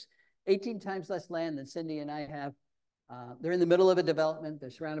 acres, 18 times less land than Cindy and I have. They're in the middle of a development. They're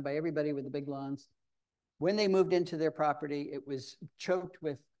surrounded by everybody with the big lawns. When they moved into their property, it was choked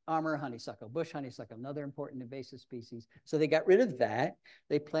with Amur honeysuckle, bush honeysuckle, another important invasive species. So they got rid of that.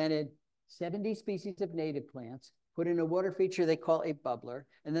 They planted 70 species of native plants, put in a water feature they call a bubbler,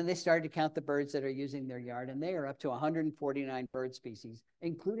 and then they started to count the birds that are using their yard, and they are up to 149 bird species,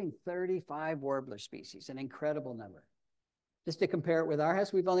 including 35 warbler species, an incredible number. Just to compare it with our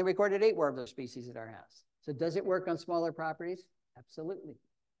house, we've only recorded 8 warbler species at our house. So does it work on smaller properties? Absolutely.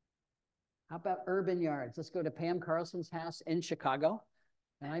 How about urban yards? Let's go to Pam Carlson's house in Chicago.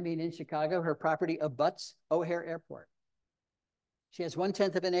 And I mean in Chicago, her property abuts O'Hare Airport. She has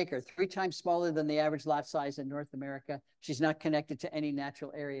 1/10 of an acre, 3 times smaller than the average lot size in North America. She's not connected to any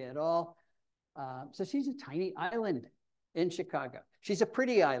natural area at all. So she's a tiny island in Chicago. She's a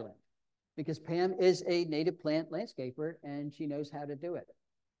pretty island because Pam is a native plant landscaper and she knows how to do it.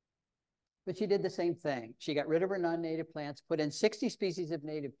 But she did the same thing. She got rid of her non-native plants, put in 60 species of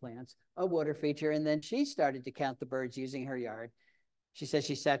native plants, a water feature, and then she started to count the birds using her yard. She says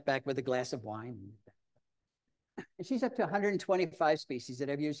she sat back with a glass of wine. And she's up to 125 species that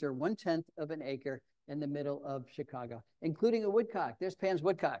have used her 1/10 of an acre in the middle of Chicago, including a woodcock. There's Pam's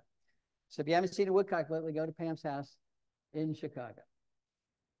woodcock. So if you haven't seen a woodcock lately, go to Pam's house in Chicago.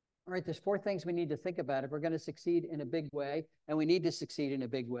 All right, there's 4 things we need to think about if we're going to succeed in a big way, and we need to succeed in a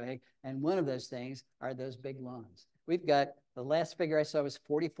big way. And one of those things are those big lawns. We've got, the last figure I saw was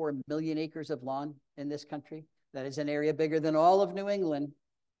 44 million acres of lawn in this country. That is an area bigger than all of New England,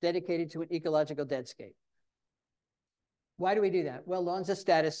 dedicated to an ecological deadscape. Why do we do that? Well, lawn's a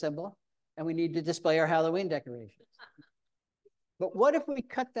status symbol, and we need to display our Halloween decorations. But what if we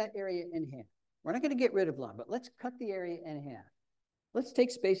cut that area in half? We're not going to get rid of lawn, but let's cut the area in half. Let's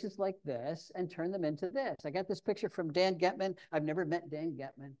take spaces like this and turn them into this. I got this picture from Dan Getman. I've never met Dan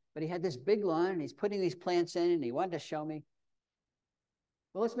Getman, but he had this big lawn and he's putting these plants in and he wanted to show me.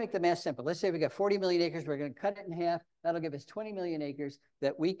 Well, let's make the math simple. Let's say we got 40 million acres. We're going to cut it in half. That'll give us 20 million acres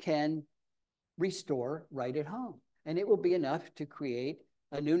that we can restore right at home. And it will be enough to create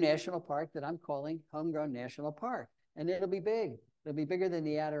a new national park that I'm calling Homegrown National Park. And it'll be big. It'll be bigger than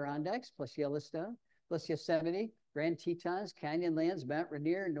the Adirondacks, plus Yellowstone, plus Yosemite, Grand Tetons, Canyonlands, Mount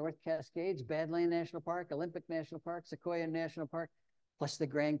Rainier, North Cascades, Badland National Park, Olympic National Park, Sequoia National Park, plus the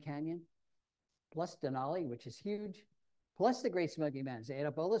Grand Canyon, plus Denali, which is huge, plus the Great Smoky Mountains. Add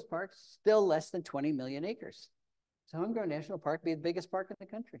up all those parks, still less than 20 million acres. So Homegrown National Park be the biggest park in the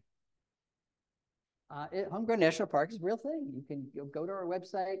country. Homegrown National Park is a real thing. You can go to our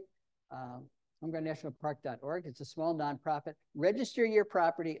website, homegrownnationalpark.org. It's a small nonprofit. Register your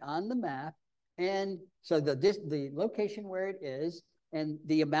property on the map. And so the location where it is and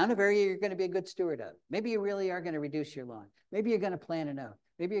the amount of area you're going to be a good steward of. Maybe you really are going to reduce your lawn. Maybe you're going to plant an oak.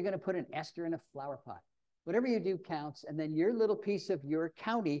 Maybe you're going to put an ester in a flower pot. Whatever you do counts. And then your little piece of your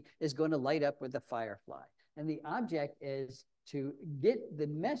county is going to light up with a firefly. And the object is to get the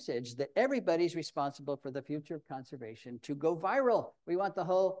message that everybody's responsible for the future of conservation to go viral. We want the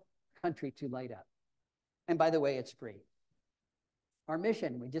whole country to light up. And by the way, it's free. Our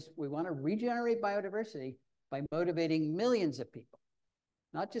mission, we want to regenerate biodiversity by motivating millions of people,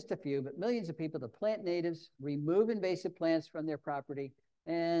 not just a few, but millions of people to plant natives, remove invasive plants from their property,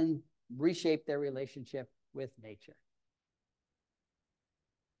 and reshape their relationship with nature.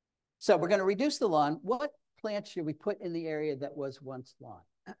 So we're going to reduce the lawn. What plants should we put in the area that was once lawn?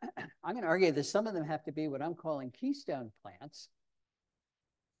 I'm going to argue that some of them have to be what I'm calling keystone plants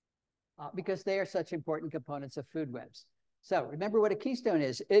because they are such important components of food webs. So remember what a keystone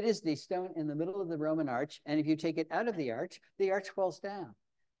is. It is the stone in the middle of the Roman arch. And if you take it out of the arch falls down.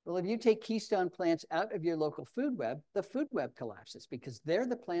 Well, if you take keystone plants out of your local food web, the food web collapses because they're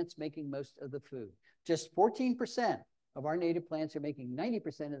the plants making most of the food. Just 14% of our native plants are making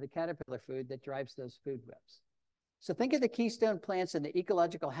 90% of the caterpillar food that drives those food webs. So think of the keystone plants in the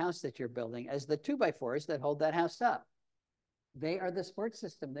ecological house that you're building as the 2x4s that hold that house up. They are the support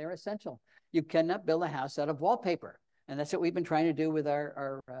system. They're essential. You cannot build a house out of wallpaper. And that's what we've been trying to do with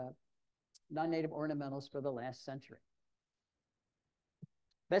our non-native ornamentals for the last century.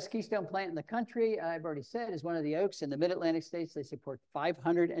 Best keystone plant in the country, I've already said, is one of the oaks in the mid-Atlantic states. They support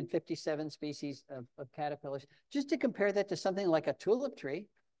 557 species of caterpillars. Just to compare that to something like a tulip tree,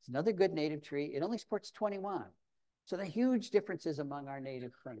 it's another good native tree. It only supports 21. So the huge differences among our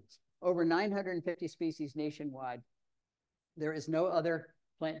native plants. Over 950 species nationwide. There is no other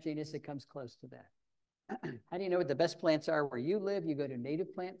plant genus that comes close to that. How do you know what the best plants are where you live? You go to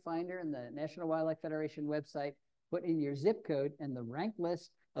Native Plant Finder and the National Wildlife Federation website, put in your zip code, and the ranked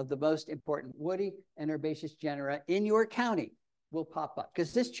list of the most important woody and herbaceous genera in your county will pop up,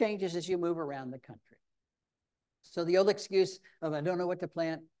 because this changes as you move around the country. So the old excuse of I don't know what to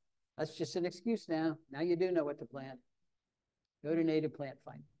plant, that's just an excuse now. Now you do know what to plant. Go to Native Plant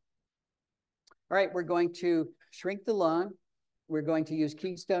Finder. All right, we're going to shrink the lawn. We're going to use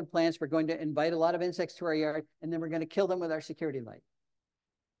keystone plants. We're going to invite a lot of insects to our yard, and then we're going to kill them with our security light,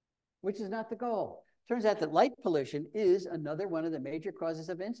 which is not the goal. Turns out that light pollution is another one of the major causes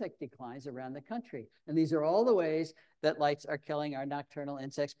of insect declines around the country. And these are all the ways that lights are killing our nocturnal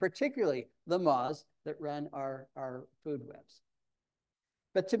insects, particularly the moths that run our food webs.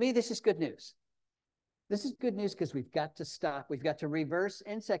 But to me, this is good news. This is good news because we've got to stop. We've got to reverse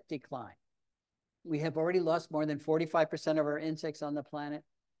insect decline. We have already lost more than 45% of our insects on the planet.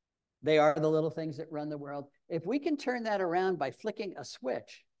 They are the little things that run the world. If we can turn that around by flicking a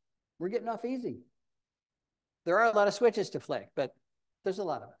switch, we're getting off easy. There are a lot of switches to flick, but there's a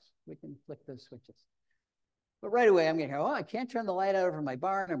lot of us. We can flick those switches. But right away, I'm going to hear, oh, I can't turn the light out over my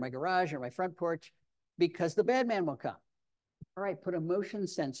barn or my garage or my front porch because the bad man will come. All right, put a motion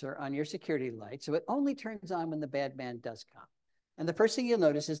sensor on your security light so it only turns on when the bad man does come. And the first thing you'll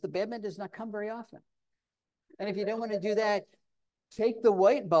notice is the bad man does not come very often. And if you don't want to do that, take the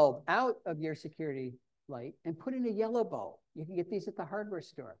white bulb out of your security light and put in a yellow bulb. You can get these at the hardware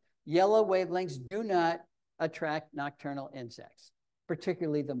store. Yellow wavelengths do not attract nocturnal insects,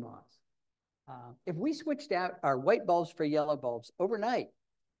 particularly the moths. If we switched out our white bulbs for yellow bulbs overnight,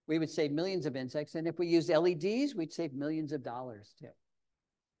 we would save millions of insects. And if we used LEDs, we'd save millions of dollars too.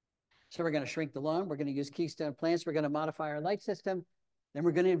 So we're going to shrink the lawn. We're going to use keystone plants. We're going to modify our light system. Then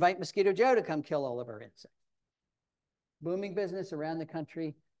we're going to invite Mosquito Joe to come kill all of our insects. Booming business around the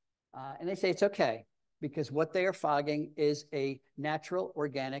country. And they say it's okay because what they are fogging is a natural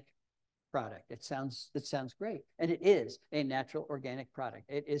organic product. It sounds great. And it is a natural organic product.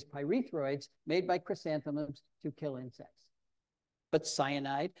 It is pyrethroids made by chrysanthemums to kill insects. But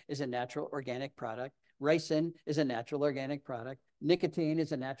cyanide is a natural organic product. Ricin is a natural organic product. Nicotine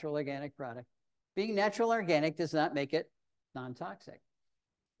is a natural organic product. Being natural organic does not make it non-toxic.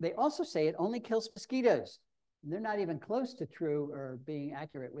 They also say it only kills mosquitoes. They're not even close to true or being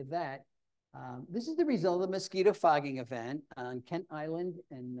accurate with that. This is the result of a mosquito fogging event on Kent Island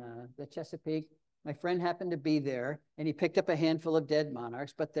in the Chesapeake. My friend happened to be there, and he picked up a handful of dead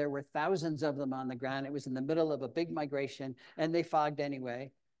monarchs, but there were thousands of them on the ground. It was in the middle of a big migration, and they fogged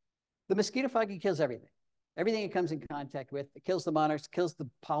anyway. The mosquito fogging kills everything. Everything it comes in contact with. It kills the monarchs, kills the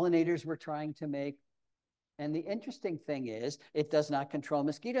pollinators we're trying to make. And the interesting thing is, it does not control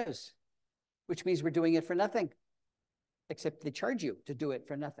mosquitoes, which means we're doing it for nothing, except they charge you to do it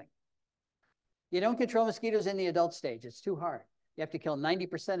for nothing. You don't control mosquitoes in the adult stage. It's too hard. You have to kill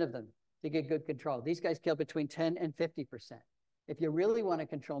 90% of them to get good control. These guys kill between 10 and 50%. If you really want to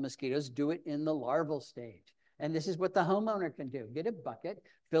control mosquitoes, do it in the larval stage. And this is what the homeowner can do. Get a bucket,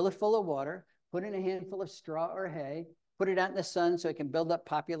 fill it full of water, put in a handful of straw or hay, put it out in the sun so it can build up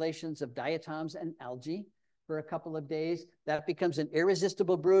populations of diatoms and algae for a couple of days. That becomes an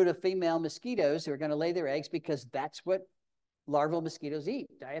irresistible brood of female mosquitoes who are going to lay their eggs because that's what larval mosquitoes eat,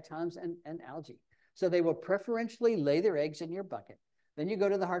 diatoms and algae. So they will preferentially lay their eggs in your bucket. Then you go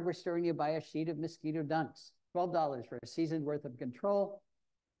to the hardware store and you buy a sheet of mosquito dunks, $12 for a season's worth of control.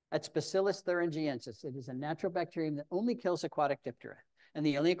 That's Bacillus thuringiensis. It is a natural bacterium that only kills aquatic diptera. And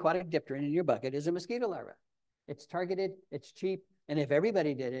the only aquatic diptera in your bucket is a mosquito larva. It's targeted, it's cheap, and if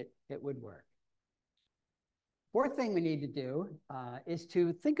everybody did it, it would work. Fourth thing we need to do is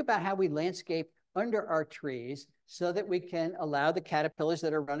to think about how we landscape under our trees so that we can allow the caterpillars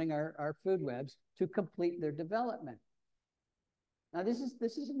that are running our food webs to complete their development. Now this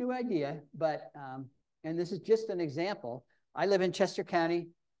is a new idea, but and this is just an example. I live in Chester County,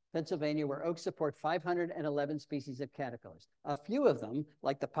 Pennsylvania, where oaks support 511 species of caterpillars. A few of them,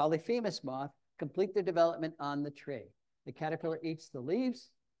 like the Polyphemus moth, complete their development on the tree. The caterpillar eats the leaves,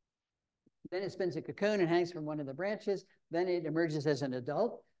 then it spins a cocoon and hangs from one of the branches, then it emerges as an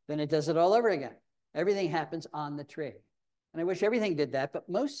adult, then it does it all over again. Everything happens on the tree. And I wish everything did that, but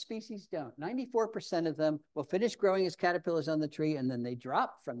most species don't. 94% of them will finish growing as caterpillars on the tree, and then they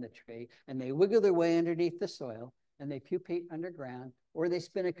drop from the tree, and they wiggle their way underneath the soil, and they pupate underground, or they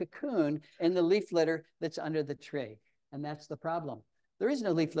spin a cocoon in the leaf litter that's under the tree. And that's the problem. There is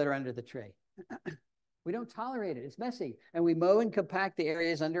no leaf litter under the tree. We don't tolerate it. It's messy. And we mow and compact the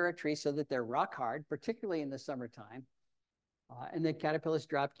areas under our trees so that they're rock hard, particularly in the summertime. And the caterpillars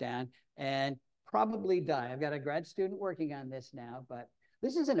drop down and probably die. I've got a grad student working on this now, but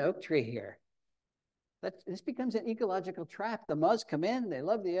this is an oak tree here. This becomes an ecological trap. The moths come in, they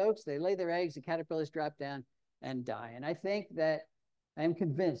love the oaks, they lay their eggs, the caterpillars drop down and die. And I think that I am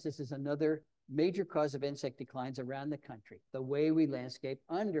convinced this is another major cause of insect declines around the country, the way we landscape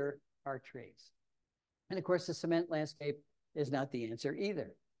under our trees. And of course, the cement landscape is not the answer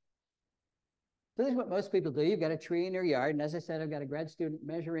either. So this is what most people do. You've got a tree in your yard. And as I said, I've got a grad student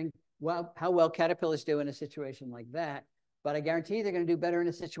measuring how well caterpillars do in a situation like that. But I guarantee they're going to do better in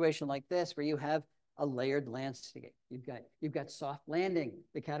a situation like this, where you have a layered landscape. You've got soft landing.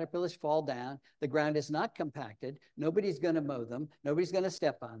 The caterpillars fall down. The ground is not compacted. Nobody's going to mow them. Nobody's going to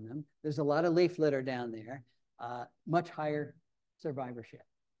step on them. There's a lot of leaf litter down there. Much higher survivorship.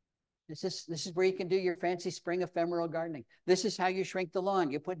 This is where you can do your fancy spring ephemeral gardening. This is how you shrink the lawn.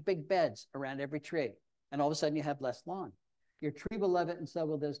 You put big beds around every tree, and all of a sudden you have less lawn. Your tree will love it, and so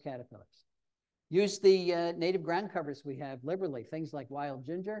will those caterpillars. Use the native ground covers we have liberally, things like wild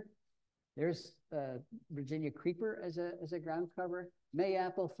ginger. There's Virginia creeper as a ground cover,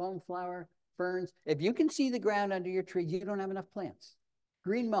 mayapple, foamflower, ferns. If you can see the ground under your tree, you don't have enough plants.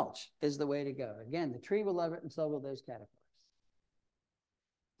 Green mulch is the way to go. Again, the tree will love it, and so will those caterpillars.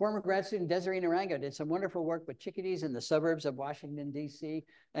 Former grad student Desiree Narango did some wonderful work with chickadees in the suburbs of Washington, D.C.,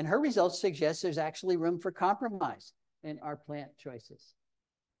 and her results suggest there's actually room for compromise in our plant choices.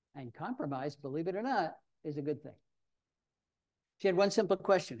 And compromise, believe it or not, is a good thing. She had one simple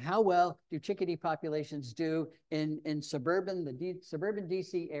question: how well do chickadee populations do in suburban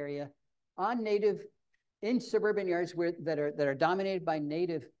DC area in suburban yards that are dominated by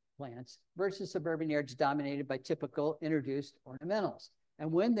native plants versus suburban yards dominated by typical introduced ornamentals?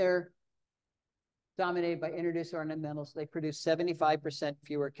 And when they're dominated by introduced ornamentals, they produce 75%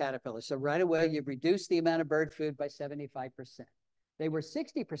 fewer caterpillars. So right away, you've reduced the amount of bird food by 75%. They were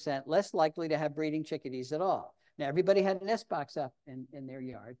 60% less likely to have breeding chickadees at all. Now, everybody had a nest box up in their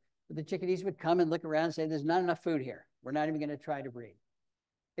yard, but the chickadees would come and look around and say, there's not enough food here. We're not even going to try to breed.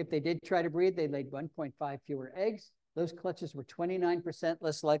 If they did try to breed, they laid 1.5 fewer eggs. Those clutches were 29%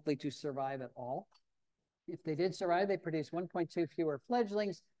 less likely to survive at all. If they did survive, they produced 1.2 fewer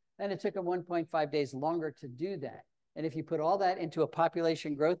fledglings, and it took them 1.5 days longer to do that. And if you put all that into a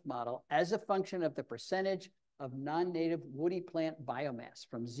population growth model as a function of the percentage of non-native woody plant biomass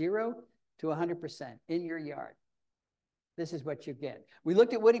from 0 to 100% in your yard, this is what you get. We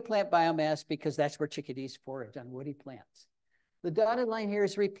looked at woody plant biomass because that's where chickadees forage, on woody plants. The dotted line here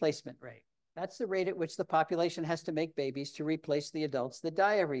is replacement rate. That's the rate at which the population has to make babies to replace the adults that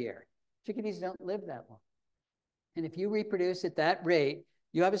die every year. Chickadees don't live that long. And if you reproduce at that rate,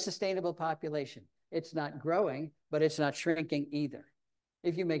 you have a sustainable population. It's not growing, but it's not shrinking either.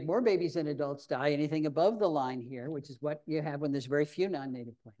 If you make more babies than adults die, anything above the line here, which is what you have when there's very few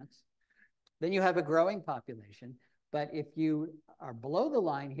non-native plants, then you have a growing population. But if you are below the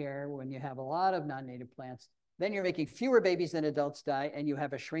line here, when you have a lot of non-native plants, then you're making fewer babies than adults die, and you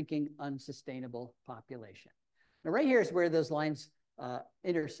have a shrinking, unsustainable population. Now, right here is where those lines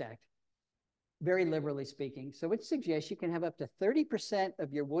intersect, very liberally speaking. So it suggests you can have up to 30%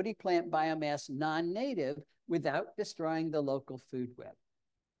 of your woody plant biomass non-native without destroying the local food web.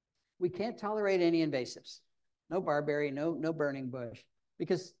 We can't tolerate any invasives. No barberry, no burning bush,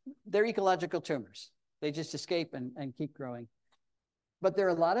 because they're ecological tumors. They just escape and keep growing. But there are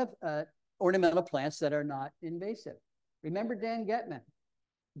a lot of ornamental plants that are not invasive. Remember Dan Getman?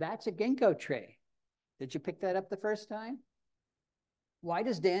 That's a ginkgo tree. Did you pick that up the first time? Why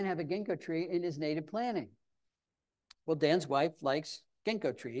does Dan have a ginkgo tree in his native planting? Well, Dan's wife likes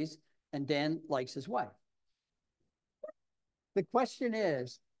ginkgo trees, and Dan likes his wife. The question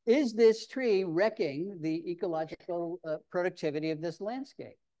is this tree wrecking the ecological productivity of this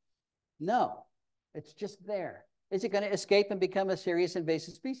landscape? No, it's just there. Is it going to escape and become a serious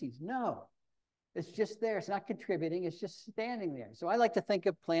invasive species? No. It's just there. It's not contributing. It's just standing there. So I like to think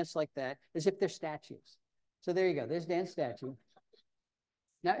of plants like that as if they're statues. So there you go. There's Dan's statue.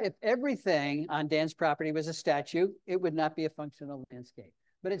 Now, if everything on Dan's property was a statue, it would not be a functional landscape.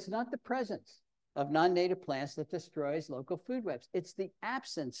 But it's not the presence of non-native plants that destroys local food webs. It's the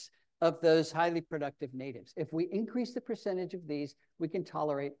absence of those highly productive natives. If we increase the percentage of these, we can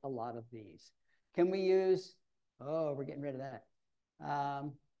tolerate a lot of these. Can we use, oh, we're getting rid of that.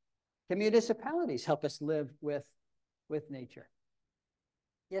 Can municipalities help us live with nature?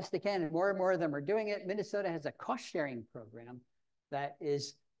 Yes, they can, and more of them are doing it. Minnesota has a cost-sharing program that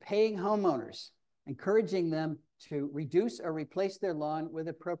is paying homeowners, encouraging them to reduce or replace their lawn with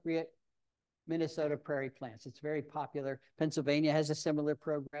appropriate Minnesota prairie plants. It's very popular. Pennsylvania has a similar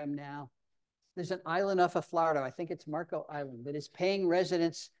program now. There's an island off of Florida, I think it's Marco Island, that is paying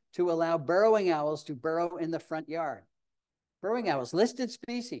residents to allow burrowing owls to burrow in the front yard. Burrowing owls, listed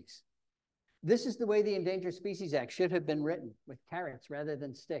species. This is the way the Endangered Species Act should have been written, with carrots rather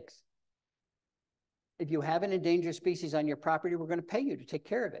than sticks. If you have an endangered species on your property, we're going to pay you to take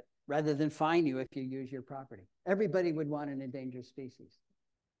care of it, rather than fine you if you use your property. Everybody would want an endangered species.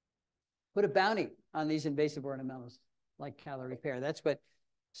 Put a bounty on these invasive ornamentals, like calorie pear. That's what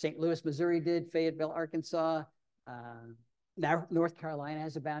St. Louis, Missouri did, Fayetteville, Arkansas. Now North Carolina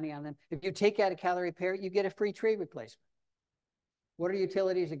has a bounty on them. If you take out a calorie pear, you get a free tree replacement. Water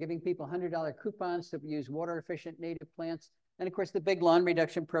utilities are giving people $100 coupons to use water-efficient native plants. And of course, the big lawn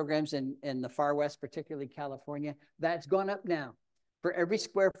reduction programs in the far west, particularly California, that's gone up now. For every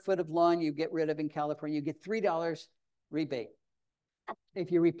square foot of lawn you get rid of in California, you get $3 rebate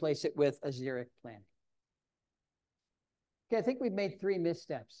if you replace it with a xeric plant. Okay, I think we've made 3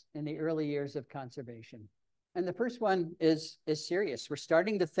 missteps in the early years of conservation. And the first one is serious. We're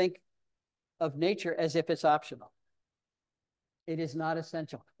starting to think of nature as if it's optional. It is not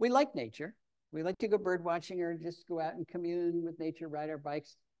essential. We like nature. We like to go bird watching or just go out and commune with nature, ride our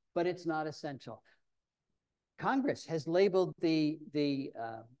bikes, but it's not essential. Congress has labeled the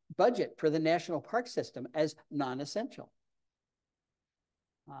budget for the national park system as non-essential.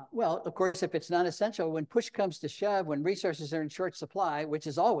 Well, of course, if it's non-essential, when push comes to shove, when resources are in short supply, which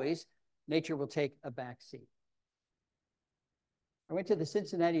is always, nature will take a back seat. I went to the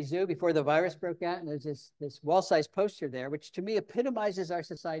Cincinnati Zoo before the virus broke out, and there's this wall-sized poster there, which to me epitomizes our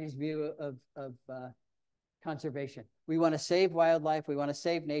society's view of conservation. We want to save wildlife, we want to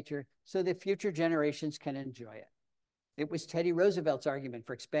save nature so that future generations can enjoy it. It was Teddy Roosevelt's argument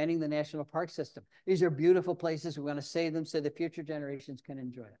for expanding the national park system. These are beautiful places, we want to save them so that future generations can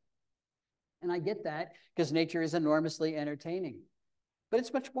enjoy it. And I get that because nature is enormously entertaining, but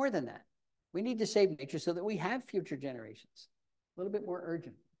it's much more than that. We need to save nature so that we have future generations. A little bit more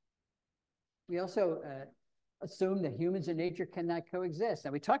urgent. We also assume that humans and nature cannot coexist.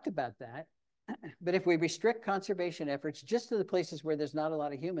 Now, we talked about that, but if we restrict conservation efforts just to the places where there's not a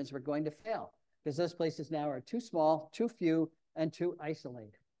lot of humans, we're going to fail because those places now are too small, too few, and too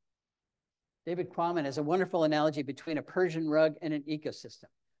isolated. David Quammen has a wonderful analogy between a Persian rug and an ecosystem.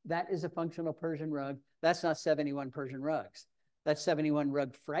 That is a functional Persian rug. That's not 71 Persian rugs. That's 71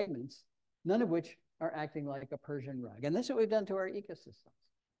 rug fragments, none of which are acting like a Persian rug. And that's what we've done to our ecosystems.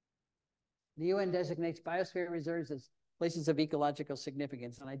 The UN designates biosphere reserves as places of ecological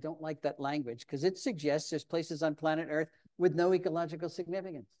significance. And I don't like that language because it suggests there's places on planet Earth with no ecological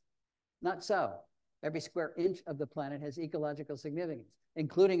significance. Not so. Every square inch of the planet has ecological significance,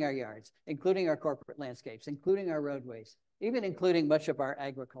 including our yards, including our corporate landscapes, including our roadways, even including much of our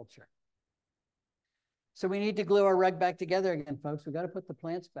agriculture. So we need to glue our rug back together again, folks. We've got to put the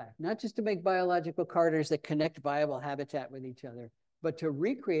plants back, not just to make biological corridors that connect viable habitat with each other, but to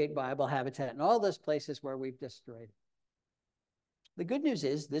recreate viable habitat in all those places where we've destroyed it. The good news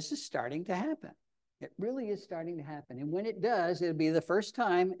is this is starting to happen. It really is starting to happen. And when it does, it'll be the first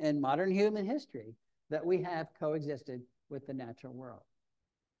time in modern human history that we have coexisted with the natural world.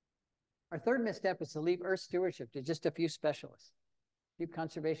 Our third misstep is to leave Earth stewardship to just a few specialists, a few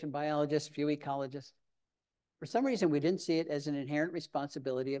conservation biologists, a few ecologists. For some reason, we didn't see it as an inherent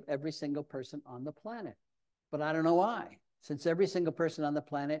responsibility of every single person on the planet. But I don't know why, since every single person on the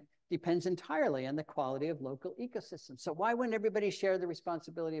planet depends entirely on the quality of local ecosystems. So why wouldn't everybody share the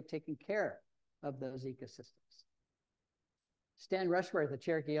responsibility of taking care of those ecosystems? Stan Rushworth, a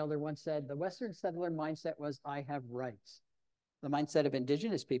Cherokee elder, once said, the Western settler mindset was, I have rights. The mindset of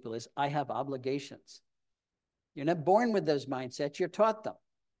indigenous people is, I have obligations. You're not born with those mindsets, you're taught them.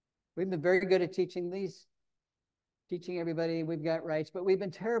 We've been very good at teaching everybody we've got rights, but we've been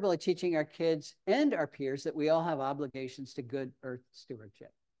terrible at teaching our kids and our peers that we all have obligations to good Earth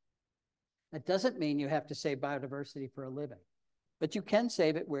stewardship. That doesn't mean you have to save biodiversity for a living. but you can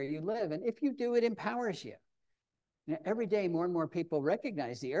save it where you live. And if you do, it empowers you. You know, every day, more and more people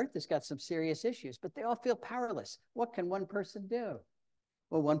recognize the earth has got some serious issues, but they all feel powerless. What can one person do?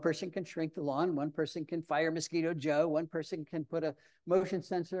 Well, one person can shrink the lawn, one person can fire Mosquito Joe, one person can put a motion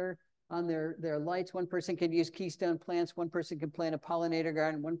sensor on their lights, one person can use keystone plants, one person can plant a pollinator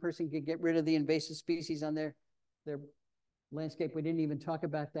garden, one person can get rid of the invasive species on their landscape. We didn't even talk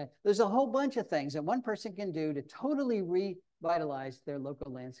about that. There's a whole bunch of things that one person can do to totally revitalize their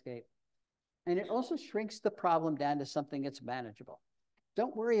local landscape. And it also shrinks the problem down to something that's manageable.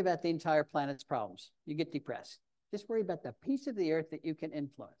 Don't worry about the entire planet's problems. You get depressed. Just worry about the piece of the earth that you can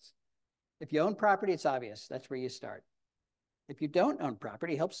influence. If you own property, it's obvious. That's where you start. If you don't own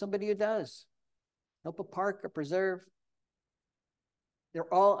property, help somebody who does. Help a park, a preserve.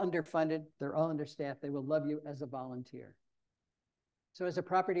 They're all underfunded. They're all understaffed. They will love you as a volunteer. So as a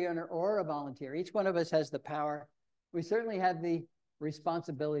property owner or a volunteer, each one of us has the power. We certainly have the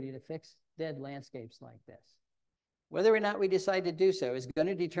responsibility to fix dead landscapes like this. Whether or not we decide to do so is going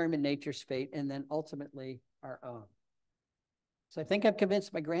to determine nature's fate and then ultimately our own. So I think I've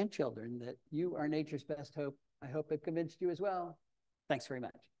convinced my grandchildren that you are nature's best hope. I hope I've convinced you as well. Thanks very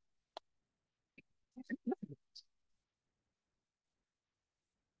much.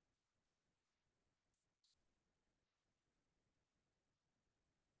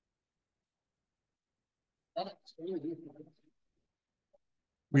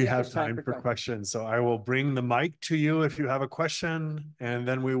 We have time for questions. So I will bring the mic to you if you have a question, and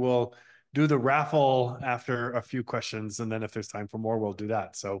then we will do the raffle after a few questions. And then if there's time for more, we'll do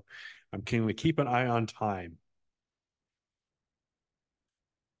that. So can we keep an eye on time?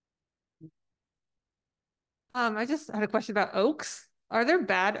 I just had a question about oaks. Are there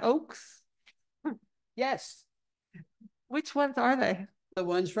bad oaks? Yes. Which ones are they? The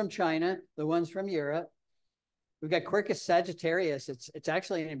ones from China, the ones from Europe. We've got Quercus sagittarius. It's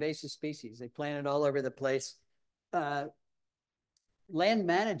actually an invasive species. They plant it all over the place. Land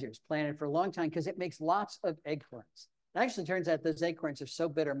managers planted for a long time because it makes lots of acorns. It actually turns out those acorns are so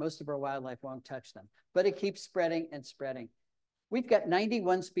bitter, most of our wildlife won't touch them, but it keeps spreading and spreading. We've got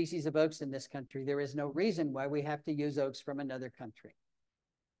 91 species of oaks in this country. There is no reason why we have to use oaks from another country.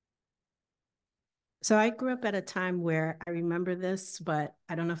 So I grew up at a time where I remember this, but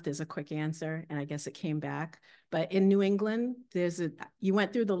I don't know if there's a quick answer, and I guess it came back. But in New England, you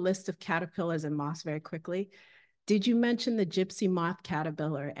went through the list of caterpillars and moths very quickly. Did you mention the gypsy moth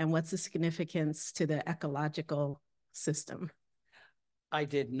caterpillar, and what's the significance to the ecological system? I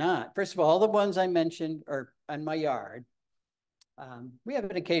did not. First of all the ones I mentioned are in my yard. We have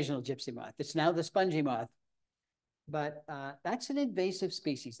an occasional gypsy moth. It's now the spongy moth, but that's an invasive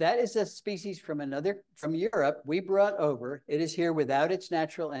species. That is a species from Europe we brought over. It is here without its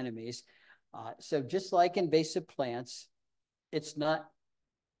natural enemies. So just like invasive plants, it's not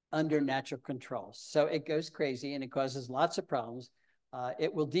under natural controls. So it goes crazy and it causes lots of problems.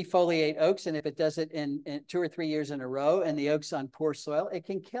 It will defoliate oaks, and if it does it in 2 or 3 years in a row and the oak's on poor soil, it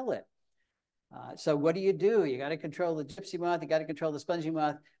can kill it. So what do? You got to control the gypsy moth, you got to control the spongy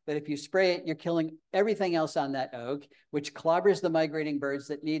moth, but if you spray it, you're killing everything else on that oak, which clobbers the migrating birds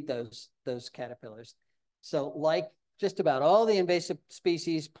that need those caterpillars. So like just about all the invasive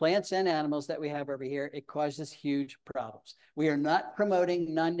species, plants and animals that we have over here, it causes huge problems. We are not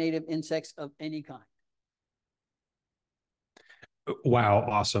promoting non-native insects of any kind. Wow,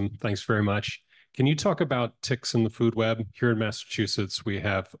 awesome. Thanks very much. Can you talk about ticks in the food web? Here in Massachusetts, we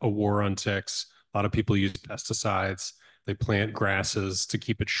have a war on ticks. A lot of people use pesticides. They plant grasses to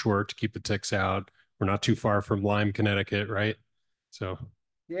keep it short, to keep the ticks out. We're not too far from Lyme, Connecticut, right? So.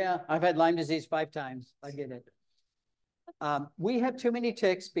 Yeah, I've had Lyme disease 5 times. I get it. We have too many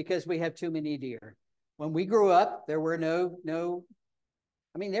ticks because we have too many deer. When we grew up, there were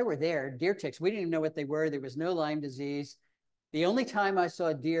they were there, deer ticks. We didn't even know what they were. There was no Lyme disease. The only time I saw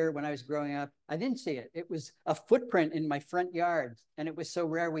a deer when I was growing up, I didn't see it. It was a footprint in my front yard, and it was so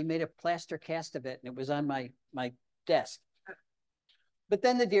rare we made a plaster cast of it, and it was on my desk. But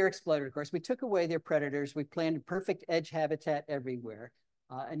then the deer exploded, of course. We took away their predators. We planted perfect edge habitat everywhere.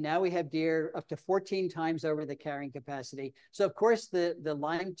 And now we have deer up to 14 times over the carrying capacity. So of course the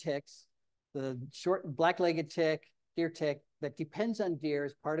Lyme ticks, the short black-legged tick, deer tick, that depends on deer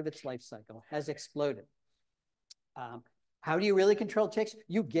as part of its life cycle, has exploded. How do you really control ticks?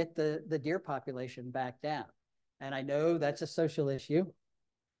 You get the deer population back down. And I know that's a social issue,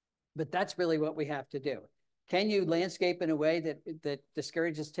 but that's really what we have to do. Can you landscape in a way that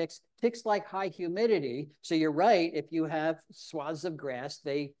discourages ticks? Ticks like high humidity. So you're right, if you have swaths of grass,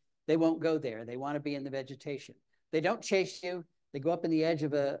 they won't go there. They want to be in the vegetation. They don't chase you. They go up in the edge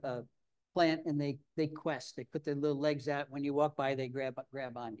of a plant and they quest. They put their little legs out. When you walk by, they grab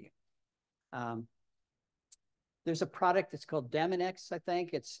on you. There's a product that's called Daminex, I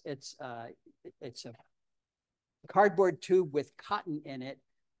think. It's a cardboard tube with cotton in it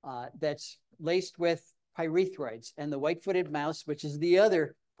that's laced with pyrethroids. And the white-footed mouse, which is the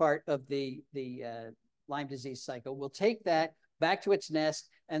other part of the Lyme disease cycle, will take that back to its nest,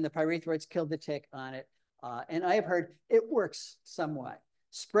 and the pyrethroids kill the tick on it. And I have heard it works somewhat.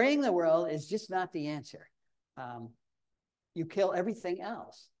 Spraying the world is just not the answer. You kill everything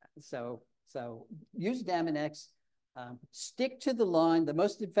else. So use Daminex. Stick to the lawn. The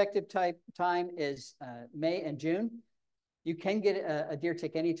most effective time is May and June. You can get a deer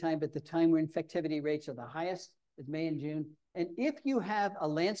tick anytime, but the time where infectivity rates are the highest is May and June. And if you have a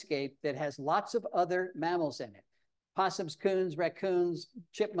landscape that has lots of other mammals in it, possums, coons, raccoons,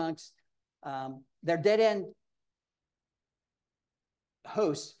 chipmunks, they're dead-end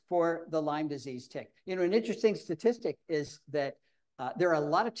hosts for the Lyme disease tick. You know, an interesting statistic is that there are a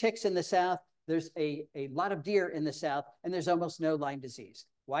lot of ticks in the South. There's a lot of deer in the South, and there's almost no Lyme disease.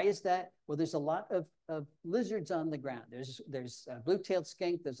 Why is that? Well, there's a lot of lizards on the ground. There's blue-tailed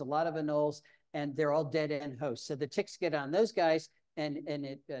skink. There's a lot of anoles, and they're all dead-end hosts. So the ticks get on those guys, and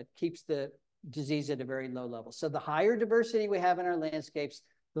it keeps the disease at a very low level. So the higher diversity we have in our landscapes,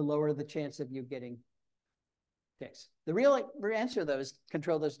 the lower the chance of you getting ticks. The real answer, though, is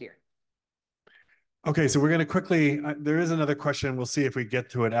control those deer. Okay, so we're going to quickly, there is another question. We'll see if we get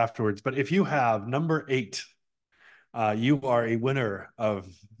to it afterwards. But if you have number 8, you are a winner of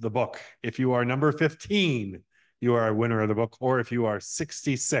the book. If you are number 15, you are a winner of the book, or if you are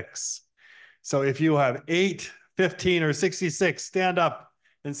 66. So if you have 8, 15, or 66, stand up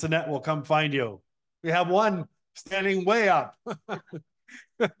and Sinette will come find you. We have one standing way up.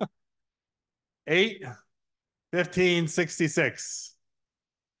 8, 15, 66.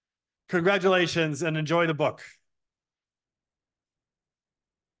 Congratulations and enjoy the book.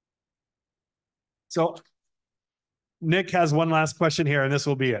 So Nick has one last question here, and this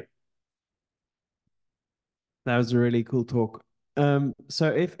will be it. That was a really cool talk. So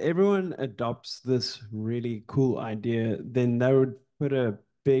if everyone adopts this really cool idea, then that would put a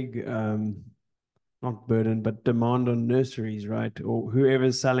big, not burden, but demand on nurseries, right? Or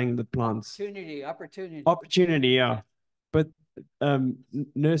whoever's selling the plants. Opportunity, yeah. But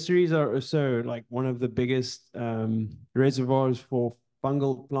nurseries are also like one of the biggest reservoirs for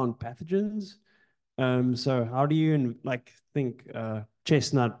fungal plant pathogens. So how do you think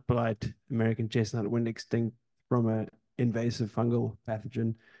chestnut blight, American chestnut went extinct from an invasive fungal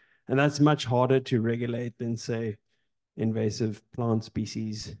pathogen, and that's much harder to regulate than say invasive plant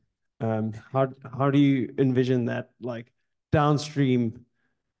species. How do you envision that like downstream?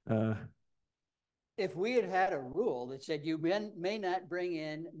 If we had a rule that said you may not bring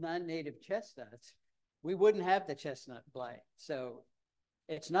in non-native chestnuts, we wouldn't have the chestnut blight. So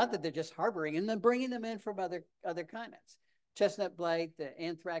it's not that they're just harboring and then bringing them in from other continents. Chestnut blight, the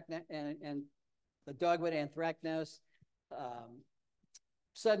anthracnose and the dogwood anthracnose,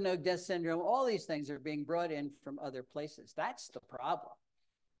 sudden oak death syndrome, all these things are being brought in from other places. That's the problem.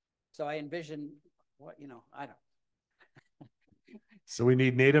 So I envision I don't. So we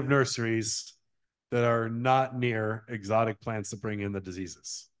need native nurseries that are not near exotic plants that bring in the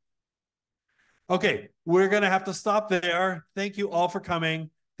diseases. Okay, we're going to have to stop there. Thank you all for coming.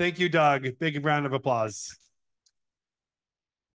 Thank you, Doug. Big round of applause.